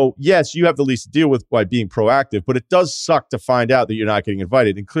 So yes, you have the least to deal with by being proactive, but it does suck to find out that you're not getting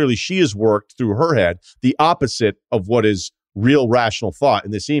invited. And clearly she has worked through her head the opposite of what is real rational thought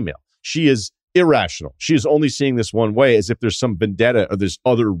in this email. She is irrational. She is only seeing this one way, as if there's some vendetta or there's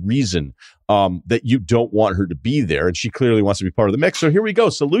other reason that you don't want her to be there. And she clearly wants to be part of the mix. So here we go.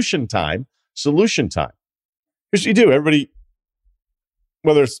 Solution time. Solution time. Here's what you do. Everybody,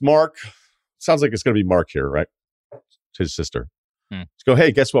 whether it's Mark, sounds like it's going to be Mark here, right? his sister. Just go,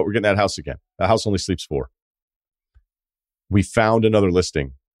 hey, guess what? We're getting that house again. The house only sleeps 4. We found another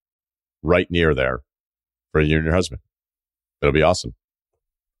listing right near there for you and your husband. It'll be awesome.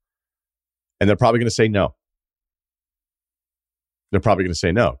 And they're probably going to say no. They're probably going to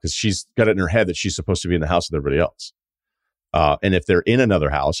say no because she's got it in her head that she's supposed to be in the house with everybody else. And if they're in another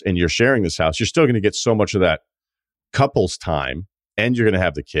house and you're sharing this house, you're still going to get so much of that couples time, and you're going to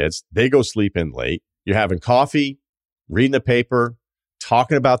have the kids. They go sleep in late. You're having coffee, reading the paper,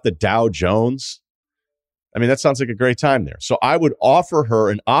 talking about the Dow Jones. I mean, that sounds like a great time there. So I would offer her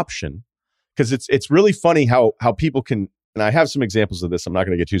an option because it's really funny how people can, and I have some examples of this. I'm not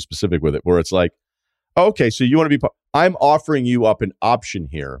going to get too specific with it, where it's like, okay, so you want to be, I'm offering you up an option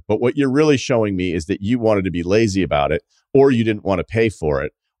here, but what you're really showing me is that you wanted to be lazy about it, or you didn't want to pay for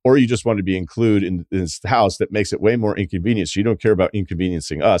it, or you just wanted to be included in this house that makes it way more inconvenient. So you don't care about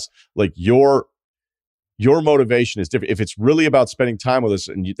inconveniencing us. Like your motivation is different. If it's really about spending time with us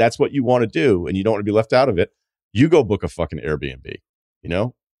and that's what you want to do and you don't want to be left out of it, you go book a fucking Airbnb. You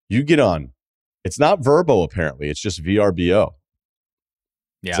know, you get on. It's not Verbo, apparently. It's just VRBO.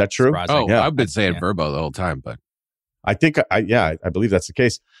 Yeah, is that true? surprising. Oh, yeah. I've been saying Verbo the whole time, but I think I believe that's the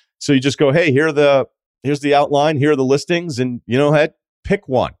case. So you just go, hey, here's the outline, here are the listings, and pick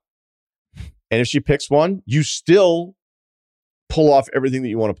one. And if she picks one, you still pull off everything that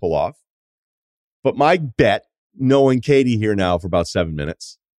you want to pull off. But my bet, knowing Katie here now for about 7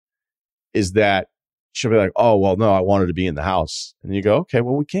 minutes, is that she'll be like, oh, well, no, I wanted to be in the house. And you go, okay,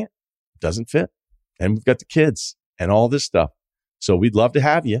 well, we can't. It doesn't fit. And we've got the kids and all this stuff. So we'd love to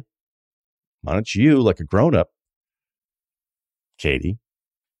have you. Why don't you, like a grown-up, Katie,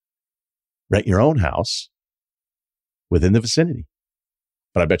 rent your own house within the vicinity?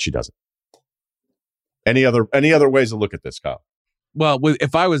 But I bet she doesn't. Any other ways to look at this, Kyle? well,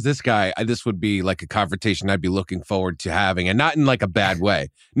 if I was this guy, this would be like a confrontation I'd be looking forward to having, and not in like a bad way,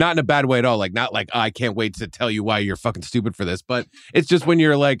 not in a bad way at all. Like not like I can't wait to tell you why you're fucking stupid for this, but it's just when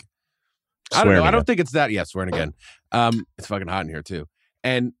you're like, I don't know. I don't think it's that. Yeah, swearing again. It's fucking hot in here too.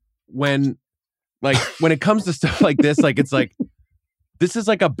 And when it comes to stuff like this, like it's like this is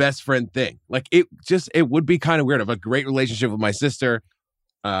like a best friend thing. Like it would be kind of weird. I have a great relationship with my sister.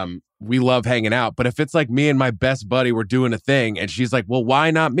 We love hanging out, but if it's like me and my best buddy were doing a thing and she's like, well,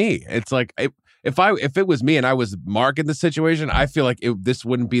 why not me? It's like, if it was me and I was Mark in the situation, I feel like this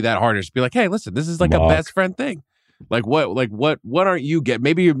wouldn't be that hard. Just be like, hey, listen, this is like Mark. a best friend thing. What aren't you get?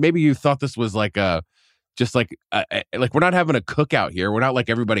 Maybe you thought this was like like we're not having a cookout here. We're not like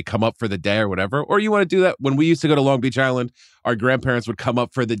everybody come up for the day or whatever. Or you want to do that when we used to go to Long Beach Island, our grandparents would come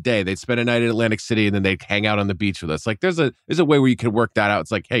up for the day. They'd spend a night in Atlantic City and then they'd hang out on the beach with us. Like there's a way where you can work that out.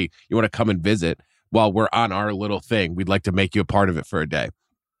 It's like, hey, you want to come and visit while we're on our little thing. We'd like to make you a part of it for a day.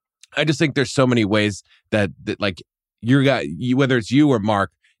 I just think there's so many ways that like whether it's you or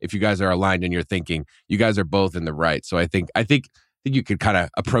Mark, if you guys are aligned in your thinking, you guys are both in the right. So I think you could kind of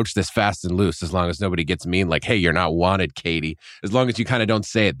approach this fast and loose as long as nobody gets mean, like, hey, you're not wanted, Katie. As long as you kind of don't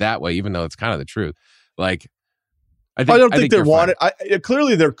say it that way, even though it's kind of the truth. Like, I don't think they're wanted.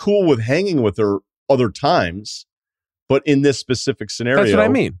 Clearly, they're cool with hanging with her other times, but in this specific scenario, that's what I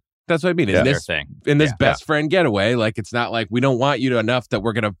mean. Yeah. In this best friend getaway, like it's not like we don't want you enough that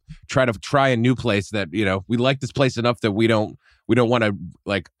we're gonna try a new place that we like this place enough that we don't want to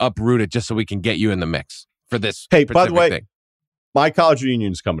like uproot it just so we can get you in the mix for this. Hey, by the way, thing. My college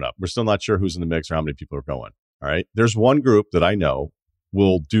reunion is coming up. We're still not sure who's in the mix or how many people are going. All right. There's one group that I know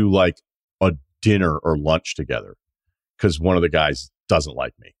will do like a dinner or lunch together because one of the guys doesn't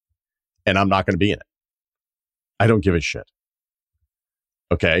like me and I'm not going to be in it. I don't give a shit.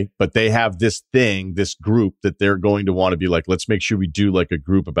 Okay. But they have this group that they're going to want to be like, let's make sure we do like a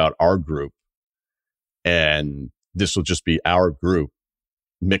group about our group. And this will just be our group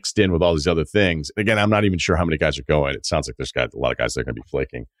mixed in with all these other things. Again, I'm not even sure how many guys are going. It sounds like there's a lot of guys that are going to be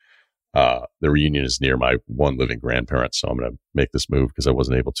flaking. The reunion is near my one living grandparents, so I'm going to make this move because I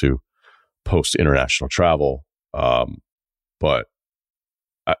wasn't able to post international travel. But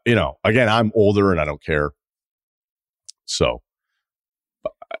again, I'm older and I don't care. So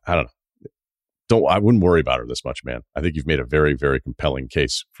I don't know. I wouldn't worry about her this much, man. I think you've made a very, very compelling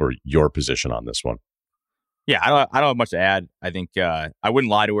case for your position on this one. Yeah, I don't have much to add. I think I wouldn't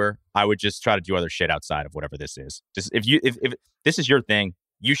lie to her. I would just try to do other shit outside of whatever this is. Just if this is your thing,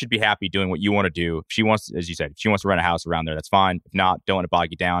 you should be happy doing what you want to do. If she wants, as you said, if she wants to rent a house around there, that's fine. If not, don't let it bog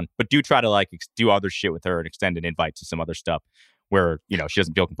you down. But do try to like do other shit with her and extend an invite to some other stuff where she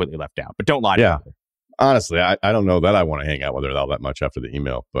doesn't feel completely left out. But don't lie to her. Honestly, I don't know that I want to hang out with her all that much after the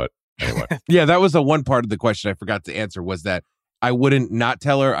email. But anyway, yeah, that was the one part of the question I forgot to answer was that I wouldn't not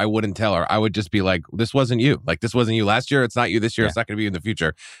tell her. I wouldn't tell her. I would just be like, this wasn't you. Like, this wasn't you last year. It's not you this year. It's not going to be you in the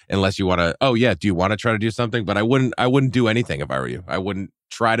future unless you want to, oh yeah, do you want to try to do something? But I wouldn't do anything if I were you. I wouldn't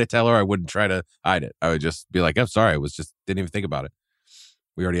try to tell her. I wouldn't try to hide it. I would just be like, I'm sorry. Didn't even think about it.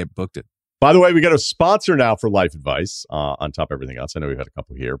 We already had booked it. By the way, we got a sponsor now for Life Advice on top of everything else. I know we've had a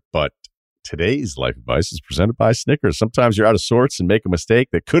couple here, but today's Life Advice is presented by Snickers. Sometimes you're out of sorts and make a mistake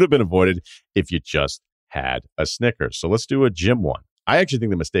that could have been avoided if you just had a Snickers. So let's do a gym one. I actually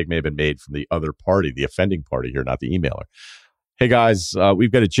think the mistake may have been made from the other party, the offending party here, not the emailer. Hey guys,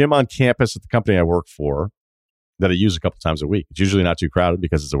 we've got a gym on campus at the company I work for that I use a couple times a week. It's usually not too crowded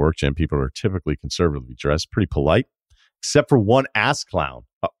because it's a work gym. People are typically conservatively dressed, pretty polite, except for one ass clown.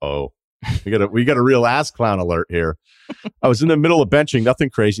 Uh-oh. We got a real ass clown alert here. I was in the middle of benching, nothing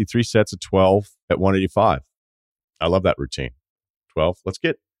crazy, 3 sets of 12 at 185. I love that routine. 12. Let's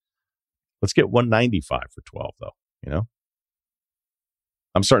get 195 for 12 though, you know?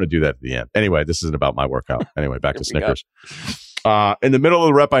 I'm starting to do that at the end. Anyway, this isn't about my workout. Anyway, back to Snickers. In the middle of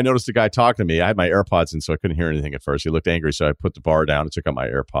the rep, I noticed a guy talking to me. I had my AirPods in, so I couldn't hear anything at first. He looked angry, so I put the bar down and took out my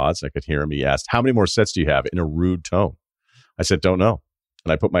AirPods. I could hear him. He asked, how many more sets do you have, in a rude tone? I said, don't know.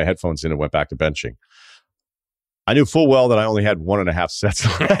 And I put my headphones in and went back to benching. I knew full well that I only had 1.5 sets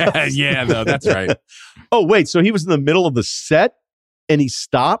left. Yeah, no, that's right. Oh, wait. So he was in the middle of the set and he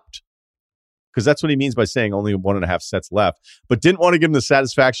stopped? Because that's what he means by saying only 1.5 sets left, but didn't want to give him the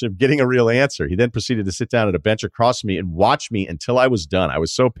satisfaction of getting a real answer. He then proceeded to sit down at a bench across from me and watch me until I was done. I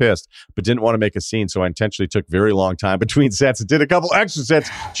was so pissed, but didn't want to make a scene, so I intentionally took very long time between sets and did a couple extra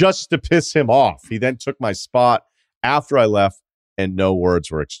sets just to piss him off. He then took my spot after I left, and no words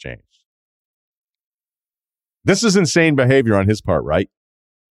were exchanged. This is insane behavior on his part, right?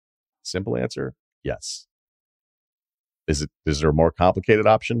 Simple answer, yes. Is there a more complicated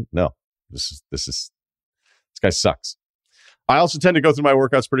option? No. This guy sucks. I also tend to go through my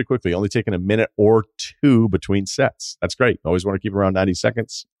workouts pretty quickly, only taking a minute or two between sets. That's great. Always want to keep around 90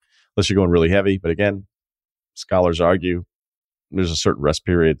 seconds, unless you're going really heavy. But again, scholars argue there's a certain rest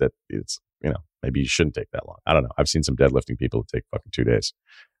period that it's, maybe you shouldn't take that long. I don't know. I've seen some deadlifting people that take fucking 2 days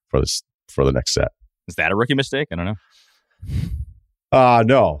for the next set. Is that a rookie mistake? I don't know.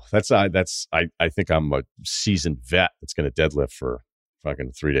 No, I think I'm a seasoned vet that's going to deadlift for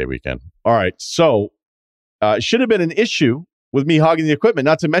fucking 3-day weekend. All right. So it should have been an issue with me hogging the equipment.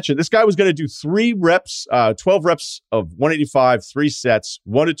 Not to mention, this guy was going to do 12 reps of 185, 3 sets,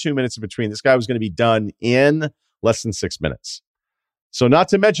 1 to 2 minutes in between. This guy was going to be done in less than 6 minutes. So not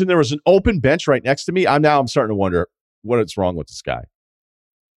to mention, there was an open bench right next to me. I'm starting to wonder what's wrong with this guy.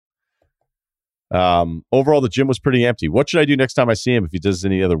 Overall, the gym was pretty empty. What should I do next time I see him if he does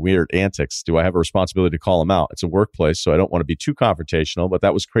any other weird antics? Do I have a responsibility to call him out? It's a workplace, so I don't want to be too confrontational, but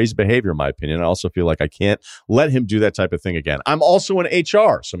that was crazy behavior in my opinion. I also feel like I can't let him do that type of thing again. I'm also in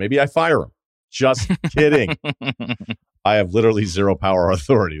HR, so maybe I fire him. Just kidding. I have literally zero power or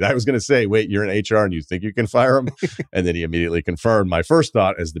authority. I was going to say, wait, you're in HR and you think you can fire him? And then he immediately confirmed my first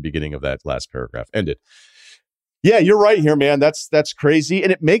thought as the beginning of that last paragraph ended. Yeah, you're right here, man. That's crazy.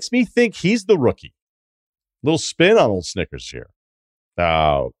 And it makes me think he's the rookie. Little spin on old Snickers here.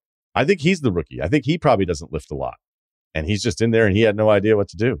 I think he's the rookie. I think he probably doesn't lift a lot. And he's just in there and he had no idea what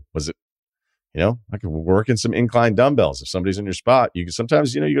to do. Was it, I could work in some incline dumbbells. If somebody's in your spot,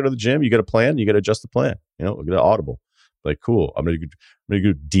 sometimes, you go to the gym, you get a plan, you got to adjust the plan, get an audible. Like, cool, I'm going to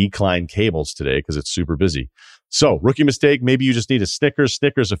do decline cables today because it's super busy. So, rookie mistake, maybe you just need a Snickers.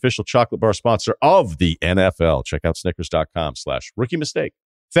 Snickers, official chocolate bar sponsor of the NFL. Check out snickers.com/rookie mistake.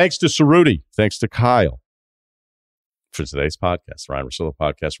 Thanks to Cerruti. Thanks to Kyle for today's podcast. Ryan Russillo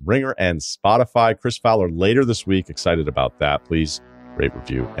Podcast, Ringer, and Spotify. Chris Fowler later this week. Excited about that. Please rate,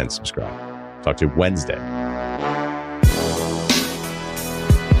 review, and subscribe. Talk to you Wednesday.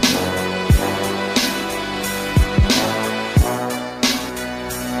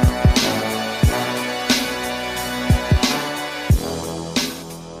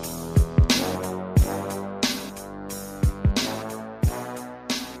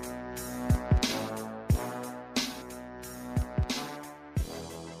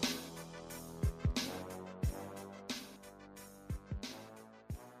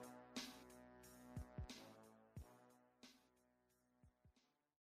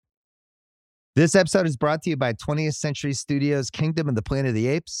 This episode is brought to you by 20th Century Studios' Kingdom of the Planet of the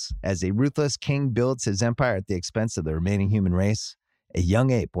Apes. As a ruthless king builds his empire at the expense of the remaining human race, a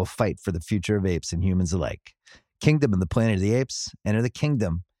young ape will fight for the future of apes and humans alike. Kingdom of the Planet of the Apes. Enter the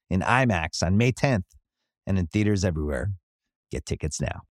kingdom in IMAX on May 10th and in theaters everywhere. Get tickets now.